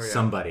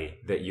somebody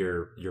that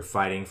you're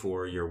fighting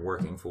for, you're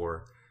working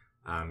for,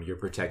 you're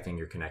protecting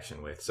your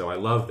connection with. So I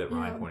love that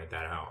Ryan pointed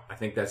that out. I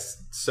think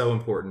that's so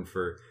important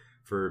for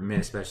men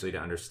especially to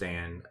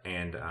understand.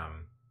 And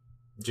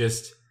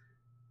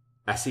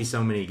I see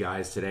so many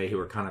guys today who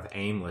are kind of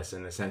aimless,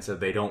 in the sense of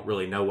they don't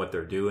really know what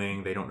they're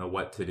doing. They don't know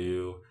what to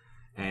do.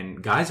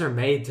 And guys are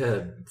made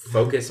to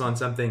focus on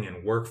something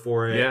and work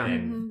for it. Yeah.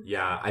 And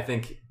I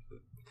think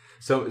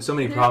so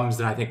many problems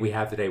that I think we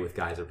have today with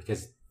guys are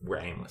because we're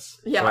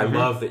aimless. Yeah. So I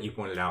love that you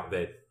pointed out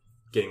that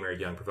Getting Married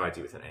Young provides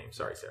you with an aim.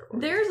 Sorry, Sarah.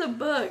 There's a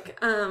book.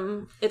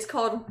 It's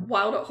called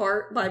Wild at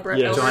Heart by Brett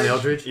Yeah, Eldridge. John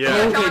Eldridge? Yeah.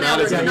 Yeah, Okay, John that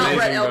is Eldridge, an not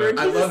Brett amazing book. Eldridge.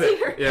 I He's love a it.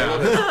 singer.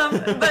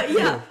 Yeah. But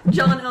yeah,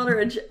 John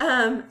Eldridge.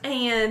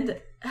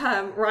 And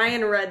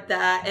Ryan read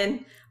that,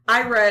 and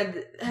I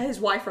read, his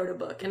wife wrote a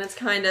book, and it's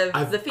kind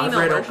of the female I've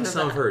read version of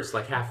some that. of hers,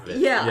 like half of it.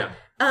 Yeah.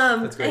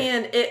 That's great.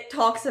 And it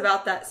talks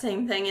about that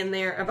same thing in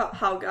there about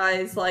how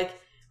guys, like,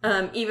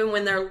 even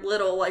when they're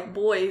little, like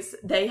boys,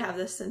 they have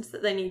this sense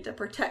that they need to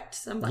protect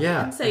somebody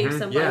Yeah. and save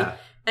somebody. Yeah.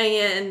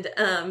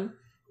 And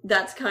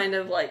that's kind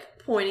of like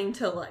pointing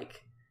to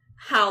like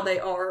how they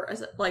are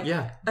as as adults.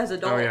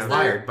 Oh, yeah. Their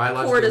Wired,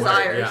 biologically core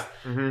desires. wired.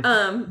 Yeah.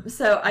 Mm-hmm.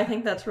 So I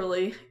think that's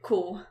really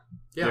cool.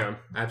 Yeah,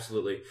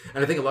 absolutely.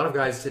 And I think a lot of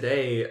guys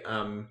today,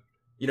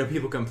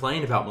 people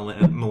complain about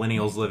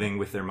millennials living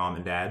with their mom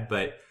and dad,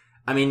 but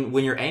I mean,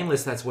 when you're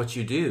aimless, that's what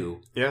you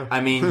do. Yeah. I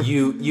mean,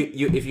 you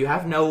if you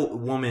have no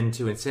woman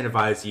to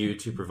incentivize you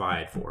to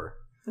provide for,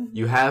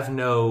 you have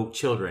no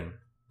children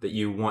that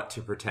you want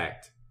to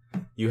protect,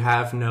 you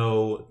have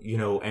no,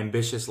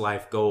 ambitious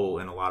life goal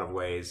in a lot of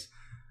ways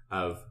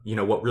of,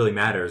 what really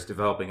matters,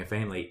 developing a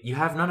family. You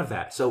have none of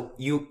that. So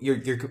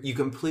you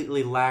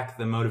completely lack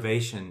the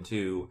motivation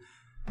to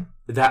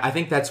that. I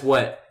think that's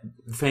what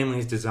family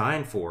is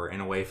designed for, in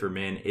a way, for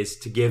men, is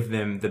to give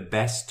them the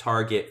best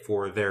target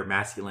for their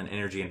masculine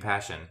energy and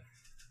passion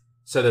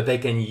so that they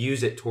can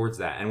use it towards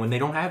that. And when they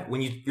don't have,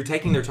 when you're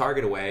taking their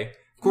target away,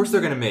 of course they're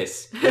going to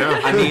miss.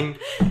 Yeah. I mean,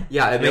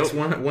 yeah, it makes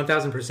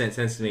 1,000%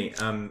 sense to me.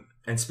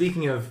 And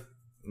speaking of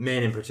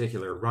men in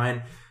particular,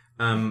 Ryan,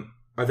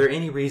 are there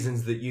any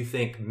reasons that you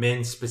think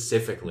men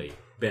specifically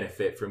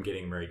benefit from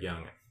getting married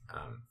young,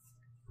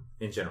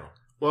 in general?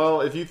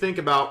 Well, if you think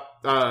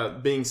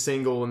about being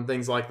single and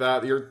things like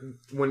that,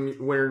 when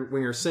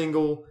you're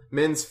single,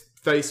 men's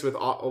faced with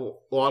a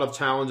lot of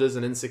challenges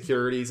and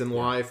insecurities in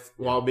life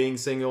while being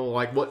single.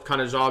 Like, what kind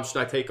of job should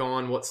I take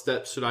on? What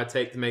steps should I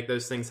take to make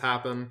those things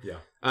happen? Yeah.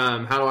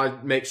 How do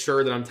I make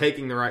sure that I'm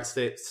taking the right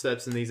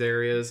steps in these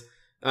areas?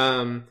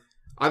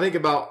 I think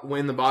about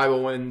when the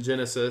Bible, in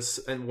Genesis,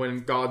 and when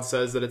God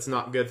says that it's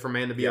not good for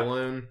man to be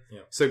alone. Yeah.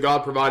 So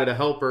God provided a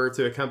helper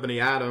to accompany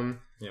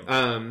Adam.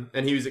 Yeah.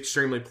 And he was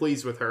extremely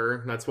pleased with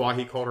her. That's why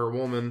he called her a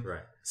woman.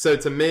 Right. So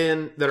to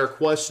men that are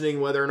questioning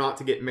whether or not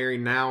to get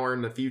married now or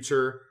in the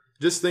future,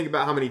 just think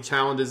about how many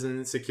challenges and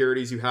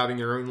insecurities you have in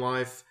your own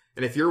life.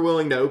 And if you're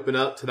willing to open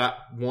up to that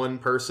one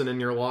person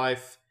in your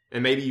life,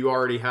 and maybe you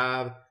already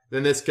have,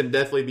 then this can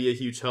definitely be a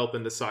huge help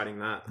in deciding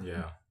that.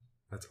 Yeah.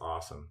 That's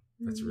awesome.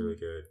 That's really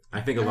good.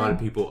 I think a lot of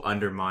people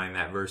undermine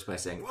that verse by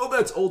saying, "Well,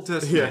 that's Old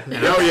Testament."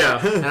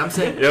 Yeah. And I'm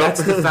saying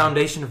that's the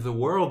foundation of the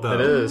world, though.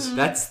 It is.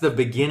 That's the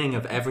beginning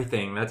of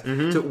everything. That's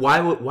so why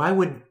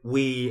would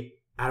we,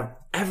 out of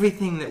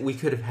everything that we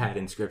could have had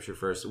in Scripture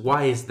first,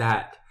 why is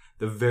that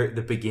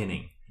the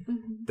beginning?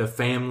 The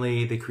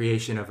family, the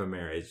creation of a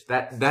marriage.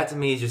 That to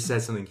me just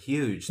says something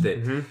huge.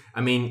 That I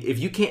mean, if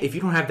you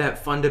don't have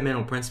that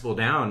fundamental principle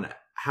down,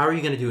 how are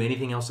you going to do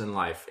anything else in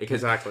life?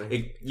 Because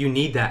you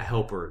need that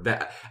helper.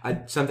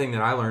 Something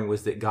that I learned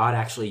was that God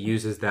actually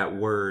uses that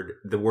word,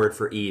 the word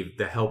for Eve,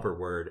 the helper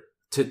word,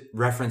 to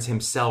reference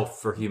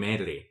himself for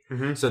humanity.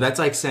 So that's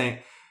like saying,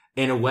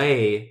 in a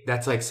way,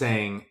 that's like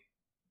saying,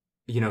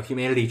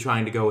 humanity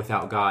trying to go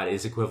without God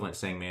is equivalent to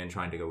saying man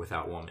trying to go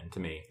without woman, to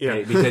me.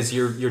 Yeah. Because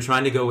you're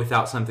trying to go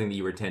without something that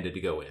you were intended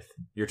to go with.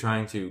 You're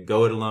trying to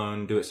go it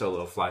alone, do it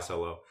solo, fly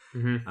solo.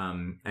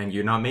 And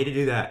you're not made to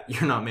do that.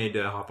 You're not made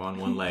to hop on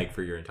one leg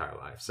for your entire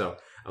life. So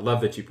I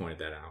love that you pointed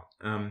that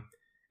out.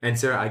 And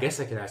Sarah, I guess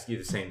I could ask you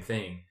the same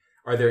thing.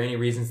 Are there any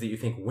reasons that you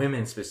think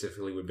women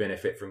specifically would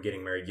benefit from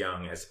getting married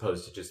young as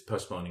opposed to just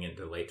postponing it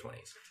into the late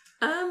 20s?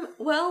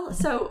 Well,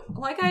 so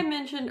like I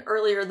mentioned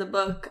earlier, the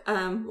book,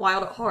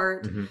 Wild at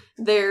Heart,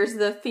 there's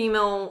the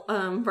female,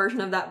 version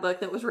of that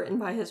book that was written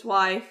by his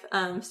wife,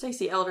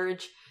 Stacey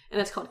Eldridge, and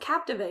it's called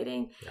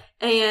Captivating. Yeah.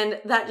 And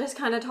that just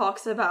kind of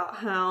talks about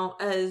how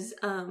as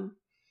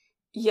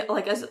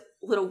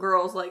little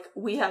girls, like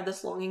we have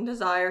this longing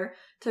desire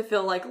to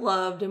feel like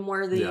loved and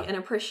worthy and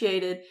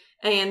appreciated.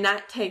 And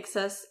that takes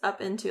us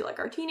up into like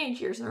our teenage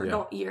years and our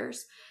adult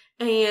years.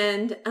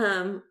 And,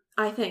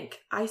 I think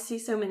I see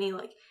so many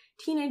like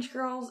teenage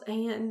girls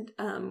and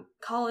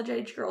college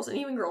age girls and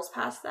even girls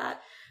past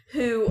that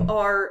who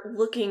are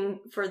looking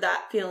for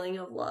that feeling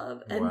of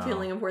love and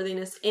feeling of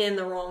worthiness in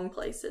the wrong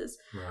places.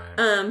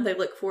 Right. They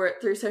look for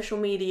it through social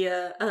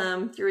media,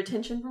 through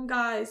attention from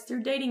guys,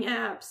 through dating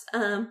apps,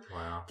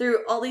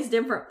 through all these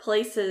different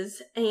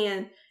places,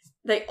 and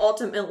they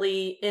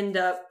ultimately end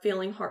up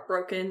feeling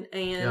heartbroken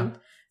and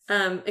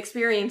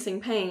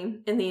experiencing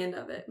pain in the end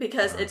of it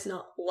because it's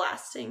not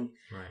lasting.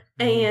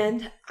 Right.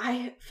 And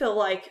I feel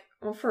like,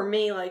 for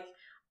me, like,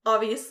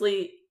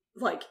 obviously,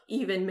 like,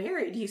 even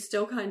married, you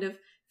still kind of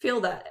feel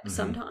that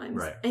sometimes.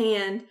 Right.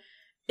 And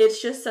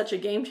it's just such a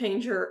game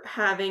changer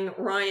having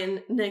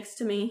Ryan next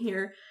to me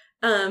here,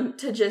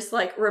 to just,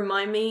 like,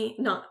 remind me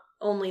not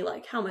only,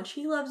 like, how much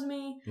he loves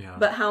me,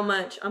 but how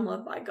much I'm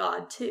loved by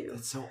God, too.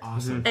 That's so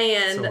awesome.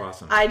 And so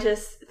awesome. I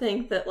just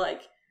think that,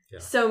 like, Yeah.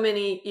 so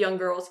many young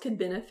girls could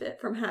benefit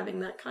from having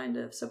that kind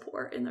of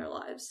support in their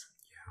lives.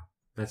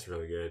 That's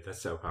really good.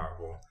 That's so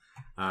powerful.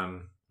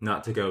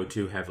 Not to go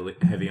too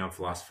heavy on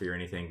philosophy or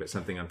anything, but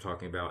something I'm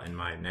talking about in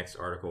my next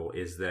article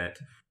is that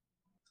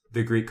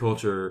the Greek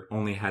culture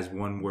only has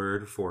one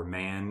word for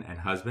man and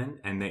husband,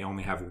 and they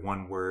only have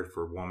one word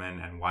for woman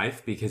and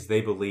wife, because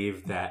they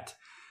believe that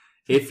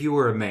if you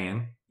were a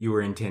man, you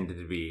were intended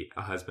to be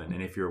a husband,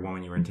 and if you're a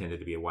woman, you were intended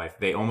to be a wife.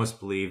 They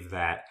almost believe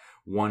that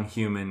one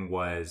human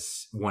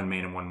was one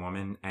man and one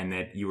woman, and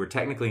that you were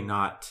technically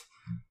not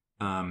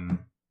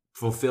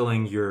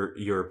fulfilling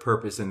your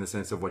purpose in the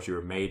sense of what you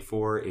were made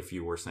for if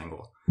you were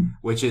single,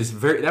 which is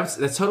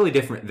that's totally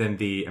different than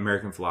the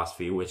American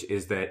philosophy, which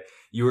is that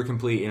you were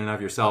complete in and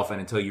of yourself, and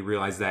until you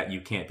realize that,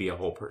 you can't be a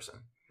whole person.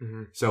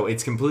 Mm-hmm. So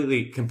it's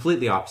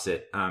completely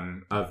opposite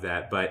of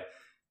that. But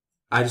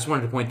I just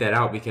wanted to point that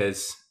out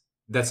because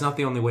that's not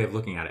the only way of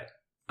looking at it.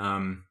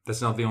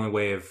 That's not the only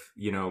way of,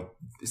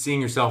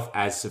 seeing yourself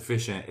as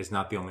sufficient is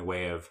not the only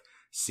way of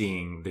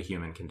seeing the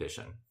human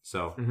condition.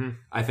 So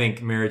I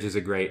think marriage is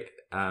a great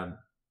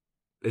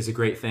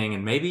thing,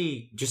 and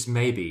maybe, just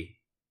maybe,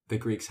 the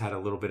Greeks had a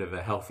little bit of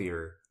a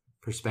healthier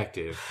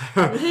perspective,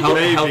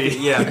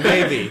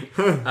 maybe,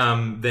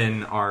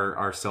 than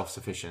our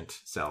self-sufficient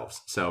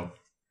selves. So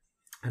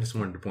I just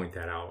wanted to point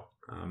that out.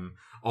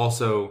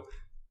 Also,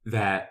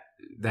 that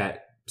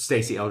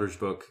Stacey Eldridge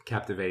book,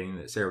 Captivating,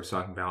 that Sarah was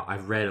talking about,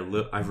 I've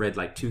read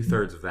like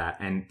 2/3 of that,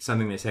 and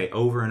something they say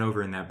over and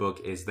over in that book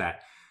is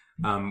that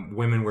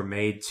women were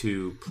made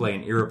to play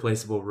an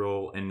irreplaceable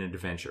role in an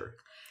adventure.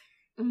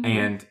 Mm-hmm.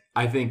 And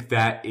I think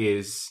that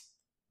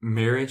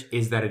marriage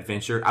is that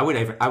adventure. I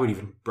would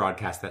even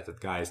broadcast that to the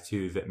guys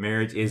too, that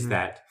marriage is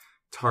that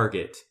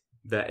target,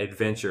 that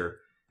adventure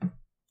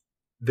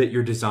that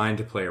you're designed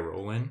to play a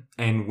role in.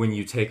 And when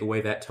you take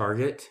away that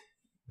target,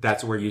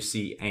 that's where you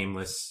see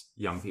aimless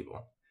young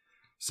people.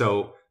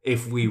 So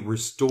if we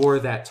restore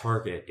that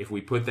target, if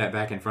we put that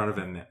back in front of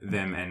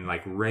them and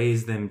like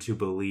raise them to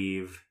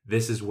believe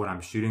this is what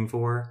I'm shooting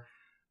for,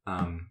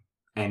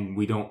 and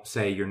we don't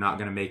say you're not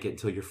going to make it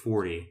until you're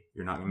 40,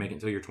 you're not going to make it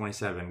until you're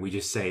 27. We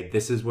just say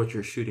this is what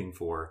you're shooting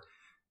for.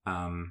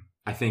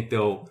 I think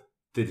the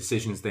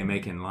decisions they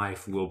make in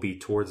life will be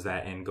towards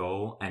that end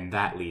goal, and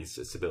that leads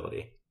to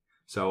stability.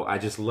 So I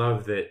just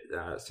love that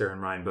Sarah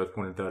and Ryan both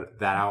pointed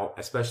that out,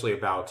 especially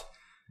about,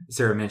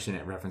 Sarah mentioned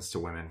it in reference to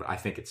women, but I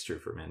think it's true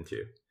for men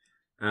too.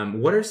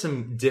 What are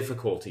some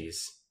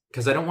difficulties?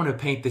 Because I don't want to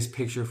paint this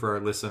picture for our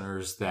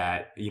listeners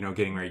that,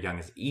 getting married young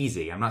is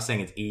easy. I'm not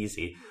saying it's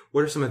easy.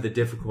 What are some of the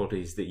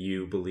difficulties that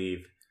you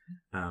believe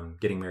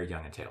getting married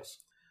young entails?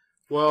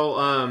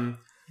 Well,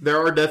 there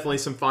are definitely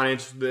some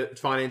financial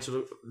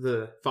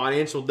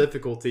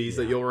difficulties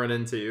that you'll run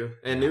into,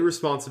 and new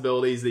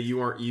responsibilities that you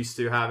weren't used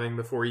to having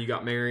before you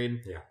got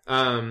married.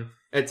 Yeah.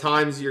 At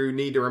times you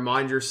need to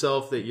remind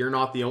yourself that you're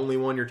not the only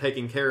one you're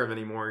taking care of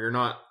anymore. You're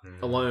not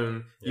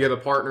alone. Yeah. You have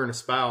a partner and a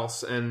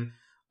spouse. And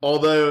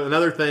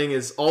another thing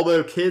is,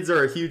 although kids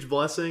are a huge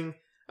blessing,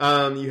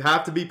 you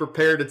have to be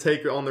prepared to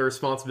take on the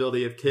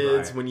responsibility of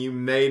kids when you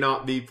may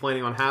not be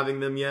planning on having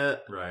them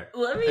yet. Right.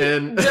 Let me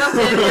jump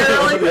in here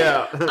really quick.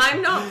 Yeah.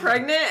 I'm not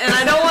pregnant, and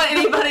I don't want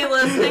anybody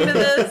listening to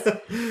this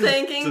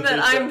thinking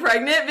that I'm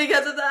pregnant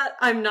because of that.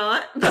 I'm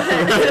not,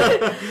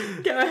 but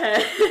go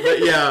ahead. But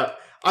yeah,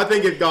 I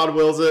think if God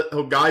wills it,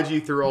 He'll guide you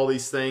through all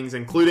these things,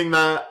 including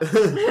that,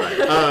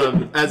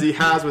 as He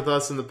has with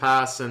us in the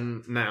past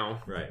and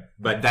now. Right.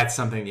 But that's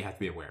something you have to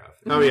be aware of.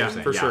 Oh, yeah,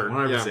 for sure.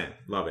 100%. Yeah.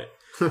 Love it.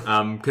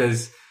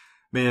 Because,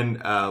 man,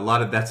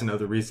 that's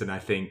another reason I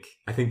think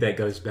that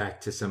goes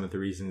back to some of the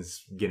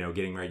reasons,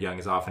 getting married young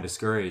is often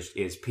discouraged,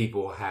 is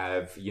people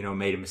have,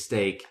 made a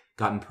mistake,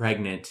 gotten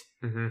pregnant,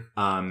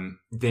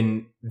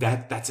 then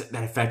that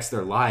affects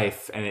their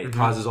life, and it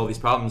causes all these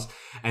problems.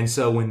 And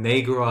so when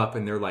they grow up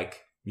and they're like,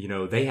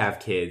 they have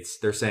kids,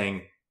 they're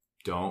saying,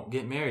 don't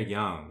get married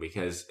young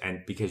because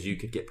you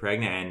could get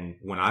pregnant. And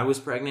when I was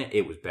pregnant,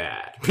 it was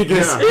bad.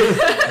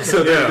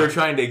 So they're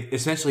trying to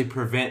essentially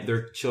prevent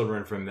their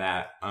children from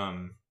that.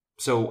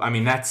 So, I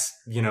mean, that's,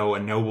 a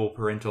noble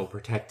parental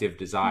protective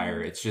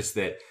desire. It's just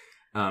that,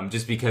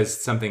 just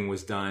because something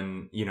was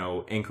done,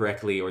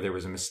 incorrectly, or there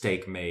was a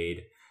mistake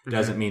made,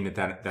 doesn't mean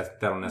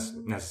that'll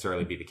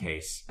necessarily be the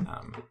case.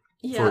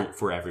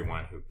 For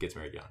everyone who gets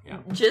married young. Yeah.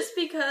 Just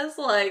because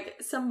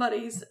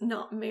somebody's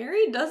not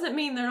married doesn't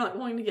mean they're not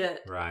going to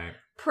get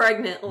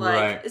pregnant.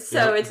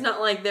 So it's not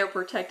like they're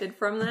protected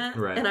from that.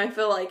 Right. And I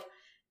feel like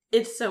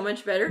it's so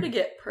much better to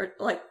get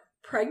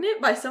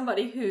pregnant by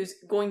somebody who's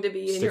going to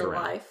be in your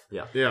life.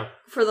 Yeah.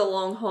 For the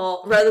long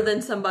haul, rather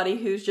than somebody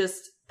who's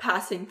just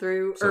passing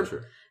through. So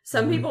true.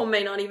 Some people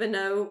may not even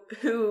know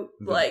who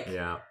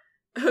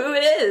who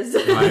it is.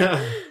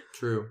 Right.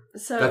 True.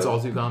 So that's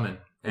all too common.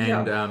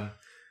 And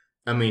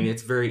I mean,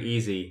 it's very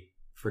easy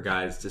for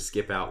guys to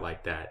skip out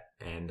like that.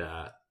 And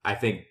I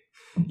think,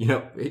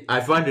 I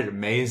find it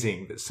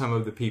amazing that some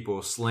of the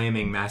people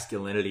slamming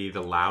masculinity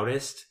the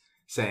loudest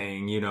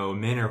saying,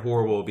 men are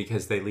horrible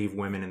because they leave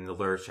women in the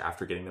lurch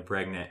after getting them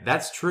pregnant.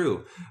 That's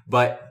true.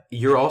 But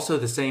you're also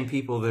the same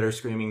people that are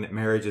screaming that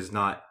marriage is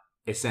not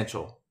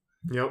essential.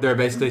 Yep. They're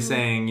basically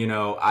saying,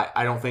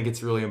 I don't think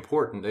it's really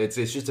important. It's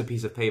just a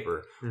piece of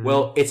paper. Mhm.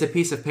 Well, it's a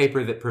piece of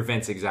paper that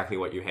prevents exactly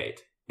what you hate.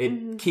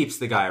 It keeps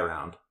the guy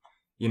around.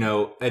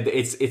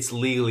 It's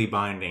legally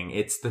binding.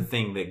 It's the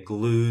thing that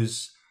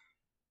glues,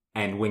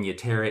 and when you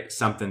tear it,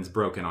 something's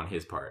broken on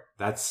his part.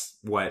 That's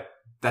what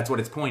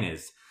its point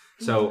is.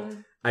 So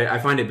I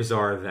find it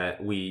bizarre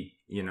that we,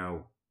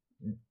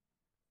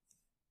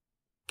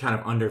 kind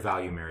of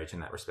undervalue marriage in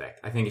that respect.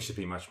 I think it should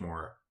be much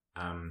more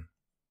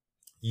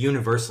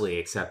universally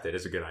accepted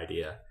as a good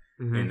idea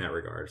in that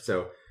regard.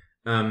 So,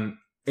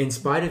 in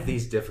spite of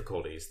these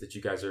difficulties that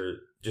you guys are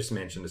just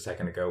mentioned a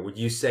second ago, would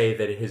you say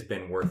that it has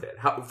been worth it?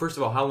 First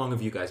of all, how long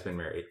have you guys been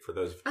married? For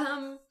those,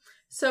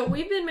 so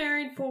we've been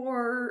married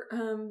for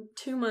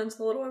 2 months,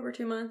 a little over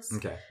 2 months.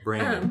 Okay,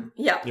 Brandon,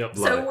 yeah. Yep.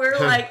 So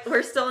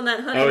we're still in that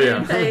honeymoon Oh,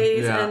 yeah.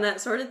 phase Yeah. and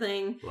that sort of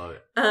thing. love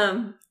it.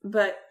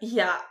 But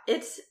yeah,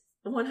 it's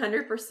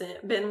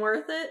 100% been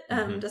worth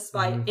it.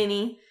 Despite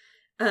any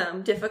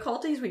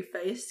difficulties we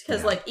faced,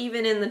 because Yeah.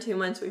 even in the 2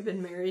 months we've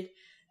been married,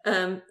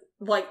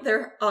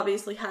 there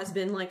obviously has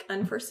been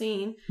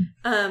unforeseen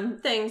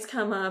things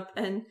come up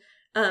and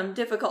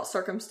difficult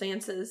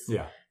circumstances.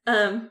 Yeah,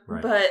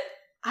 right. But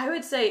I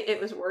would say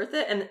it was worth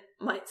it, and it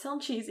might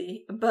sound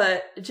cheesy,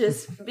 but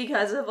just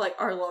because of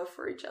our love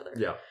for each other.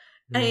 Yeah,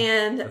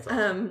 And That's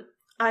awesome.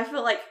 I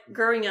feel like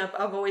growing up,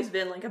 I've always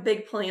been a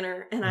big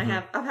planner, and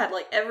I've had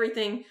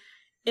everything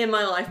in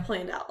my life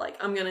planned out.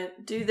 I'm gonna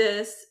do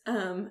this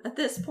at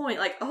this point,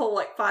 a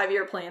whole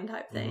 5-year plan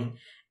type thing.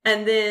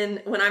 And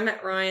then when I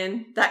met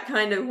Ryan, that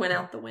kind of went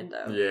out the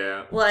window.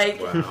 Yeah.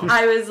 Wow.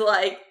 I was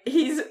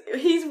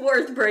he's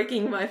worth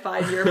breaking my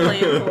 5-year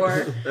plan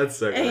for. That's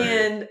so great.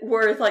 And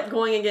worth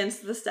going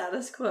against the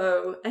status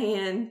quo.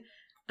 And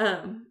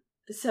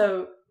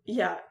so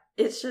yeah,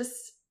 it's just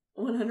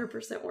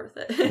 100% worth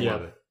it. Yeah.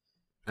 Love it.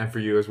 And for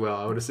you as well,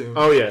 I would assume.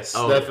 Oh yes,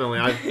 Oh, definitely.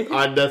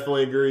 I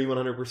definitely agree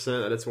 100%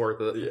 that it's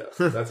worth it.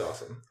 Yeah, that's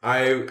awesome.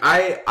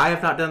 I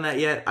have not done that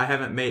yet. I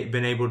haven't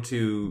been able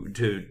to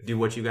do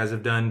what you guys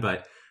have done,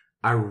 but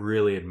I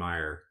really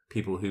admire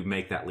people who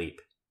make that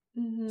leap.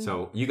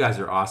 So you guys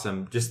are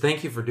awesome. Just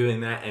thank you for doing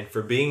that and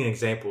for being an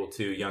example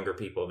to younger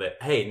people that,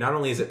 hey, not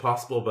only is it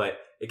possible, but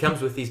it comes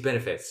with these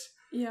benefits.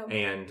 Yeah.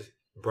 And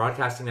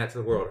broadcasting that to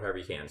the world however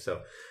you can.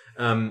 So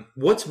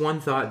what's one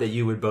thought that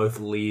you would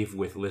both leave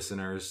with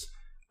listeners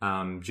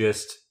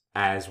just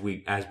as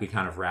we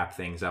kind of wrap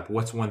things up?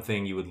 What's one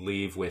thing you would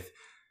leave with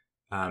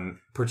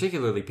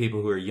particularly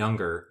people who are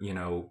younger,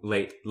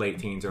 late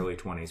teens, early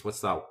 20s?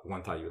 What's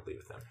one thought you would leave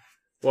with them?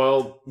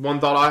 Well, one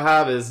thought I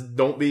have is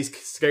don't be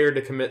scared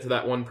to commit to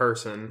that one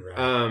person.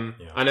 Right.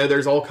 I know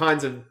there's all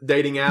kinds of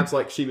dating apps,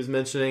 like she was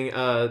mentioning.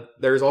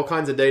 There's all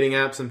kinds of dating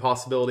apps and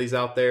possibilities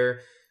out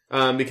there.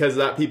 Because of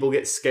that, people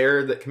get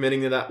scared that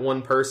committing to that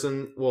one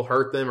person will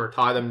hurt them or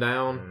tie them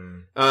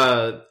down.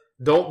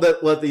 Don't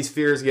let these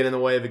fears get in the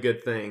way of a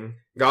good thing.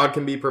 God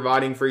can be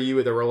providing for you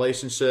with a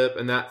relationship,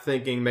 and that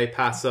thinking may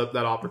pass up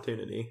that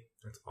opportunity.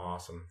 That's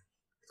awesome.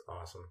 That's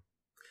awesome.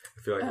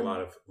 I feel like a lot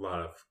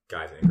of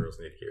guys and girls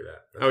need to hear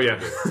that. Oh yeah,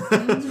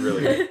 That's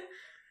really good.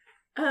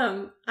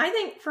 I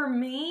think for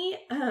me,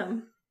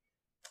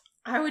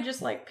 I would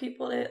just like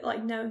people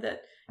to know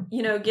that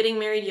getting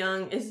married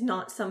young is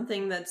not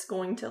something that's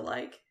going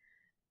to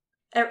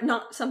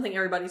not something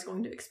everybody's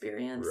going to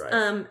experience.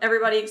 Right.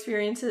 Everybody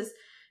experiences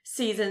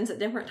seasons at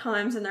different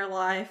times in their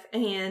life,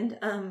 and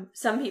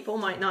some people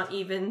might not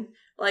even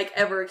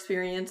ever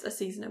experience a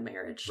season of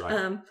marriage.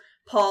 Right.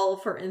 Paul,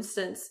 for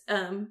instance,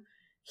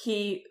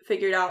 he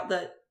figured out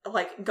that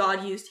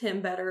God used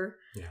him better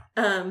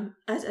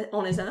as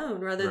on his own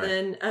rather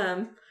Right.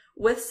 than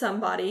with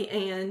somebody,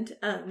 and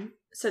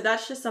so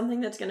that's just something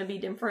that's going to be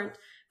different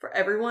for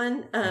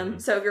everyone.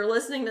 So if you're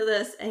listening to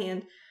this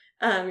and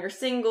you're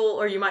single,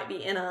 or you might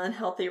be in an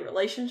unhealthy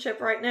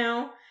relationship right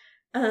now,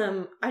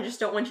 I just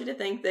don't want you to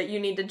think that you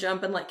need to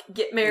jump and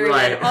get married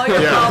Right. and all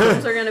your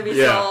problems are going to be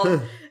Yeah.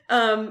 solved.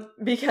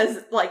 Because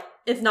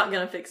it's not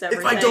going to fix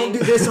everything. If I don't do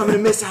this, I'm going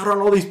to miss out on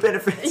all these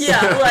benefits.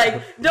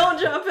 Yeah, don't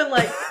jump and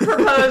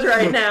propose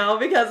right now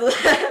because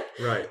of that.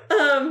 Right.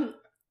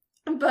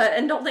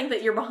 And don't think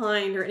that you're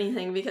behind or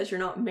anything because you're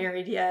not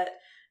married yet.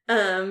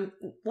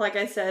 Like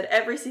I said,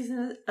 every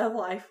season of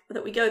life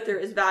that we go through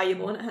is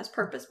valuable and it has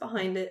purpose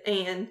behind it.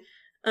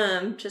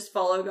 And just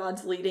follow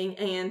God's leading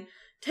and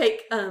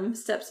take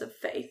steps of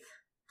faith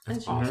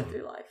as you go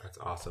through life. That's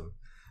awesome.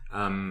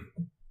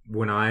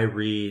 When I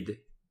read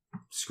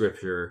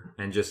scripture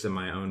and just in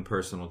my own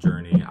personal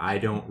journey, I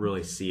don't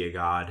really see a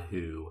God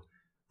who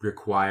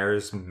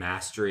requires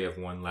mastery of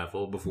one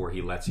level before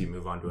he lets you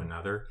move on to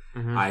another.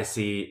 I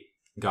see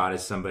God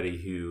as somebody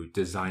who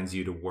designs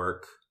you to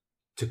work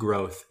to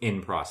growth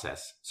in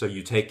process. So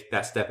you take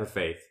that step of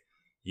faith,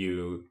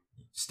 you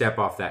step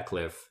off that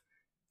cliff,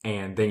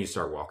 and then you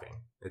start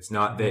walking. It's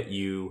not that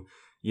you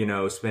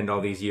spend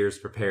all these years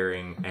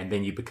preparing and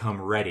then you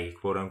become ready,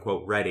 quote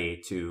unquote,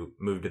 ready to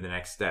move to the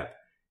next step.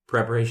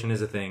 preparation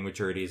is a thing,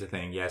 maturity is a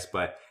thing, yes,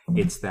 but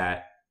it's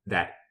that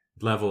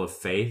level of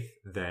faith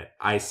that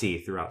I see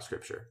throughout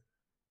Scripture.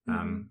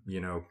 You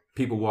know,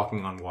 people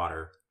walking on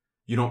water,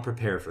 you don't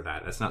prepare for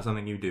that. That's not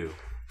something you do.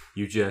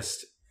 You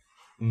just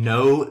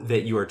know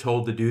that you are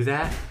told to do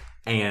that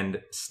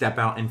and step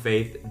out in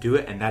faith, do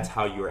it, and that's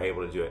how you are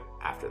able to do it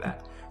after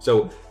that.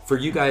 So for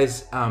you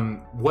guys,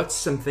 what's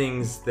some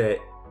things that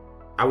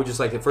I would just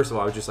like to, first of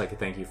all, I would just like to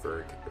thank you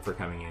for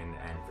coming in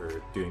and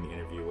for doing the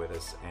interview with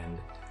us. And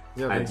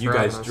you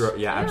guys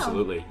drove,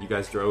 absolutely. You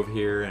guys drove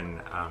here,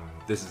 and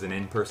this is an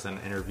in-person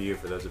interview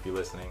for those of you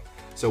listening.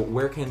 So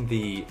where can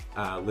the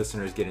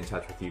listeners get in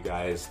touch with you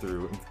guys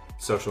through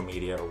social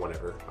media or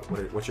whatever?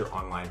 What's your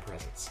online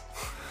presence?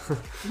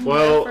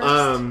 Well,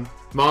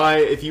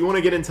 if you want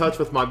to get in touch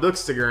with my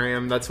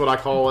Bookstagram, that's what I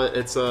call it.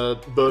 It's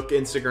a book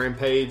Instagram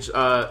page.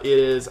 It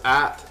is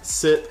at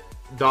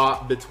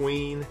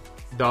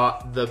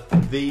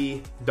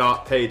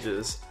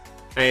sit.between.the.pages.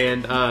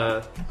 And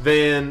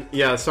then,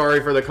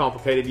 sorry for the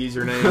complicated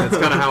username. That's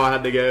kind of how I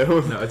had to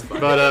go. No, it's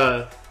fine.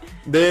 But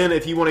then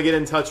if you want to get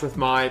in touch with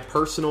my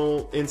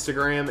personal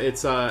Instagram,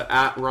 it's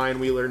at Ryan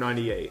Wheeler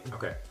 98.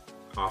 Okay,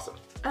 awesome.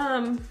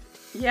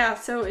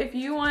 So if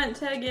you want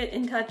to get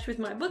in touch with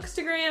my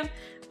Bookstagram,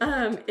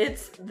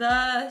 it's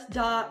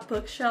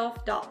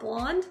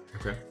the.bookshelf.blonde.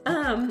 Okay.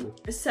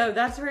 So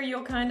that's where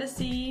you'll kind of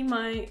see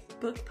my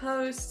book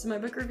posts, my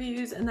book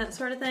reviews, and that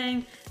sort of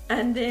thing.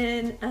 And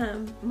then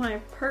my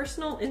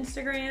personal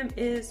Instagram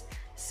is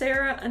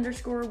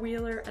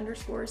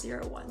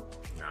Sarah_Wheeler_01.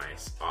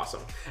 Nice.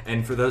 Awesome.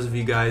 And for those of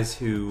you guys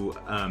who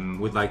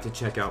would like to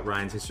check out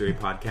Ryan's History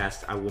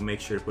podcast, I will make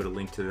sure to put a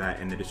link to that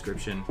in the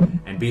description,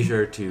 and be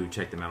sure to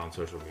check them out on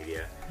social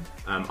media.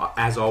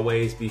 As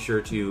always, be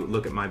sure to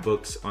look at my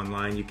books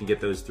online. You can get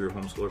those through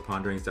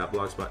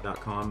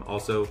homeschoolerponderings.blogspot.com.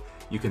 Also,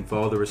 you can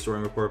follow the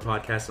Restoring Rapport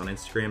podcast on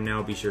Instagram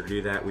now. Be sure to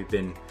do that. We've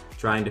been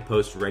trying to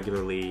post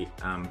regularly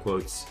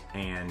quotes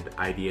and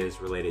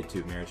ideas related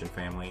to marriage and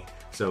family.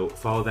 So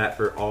follow that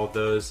for all of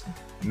those.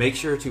 Make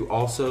sure to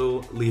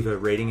also leave a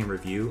rating and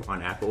review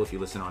on Apple if you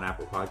listen on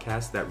Apple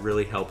Podcasts. That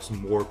really helps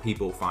more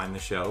people find the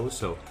show.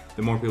 So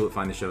the more people that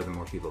find the show, the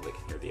more people that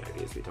can hear the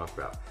ideas we talk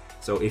about.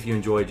 So if you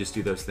enjoy, just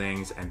do those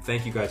things. And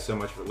thank you guys so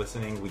much for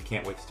listening. We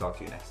can't wait to talk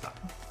to you next time.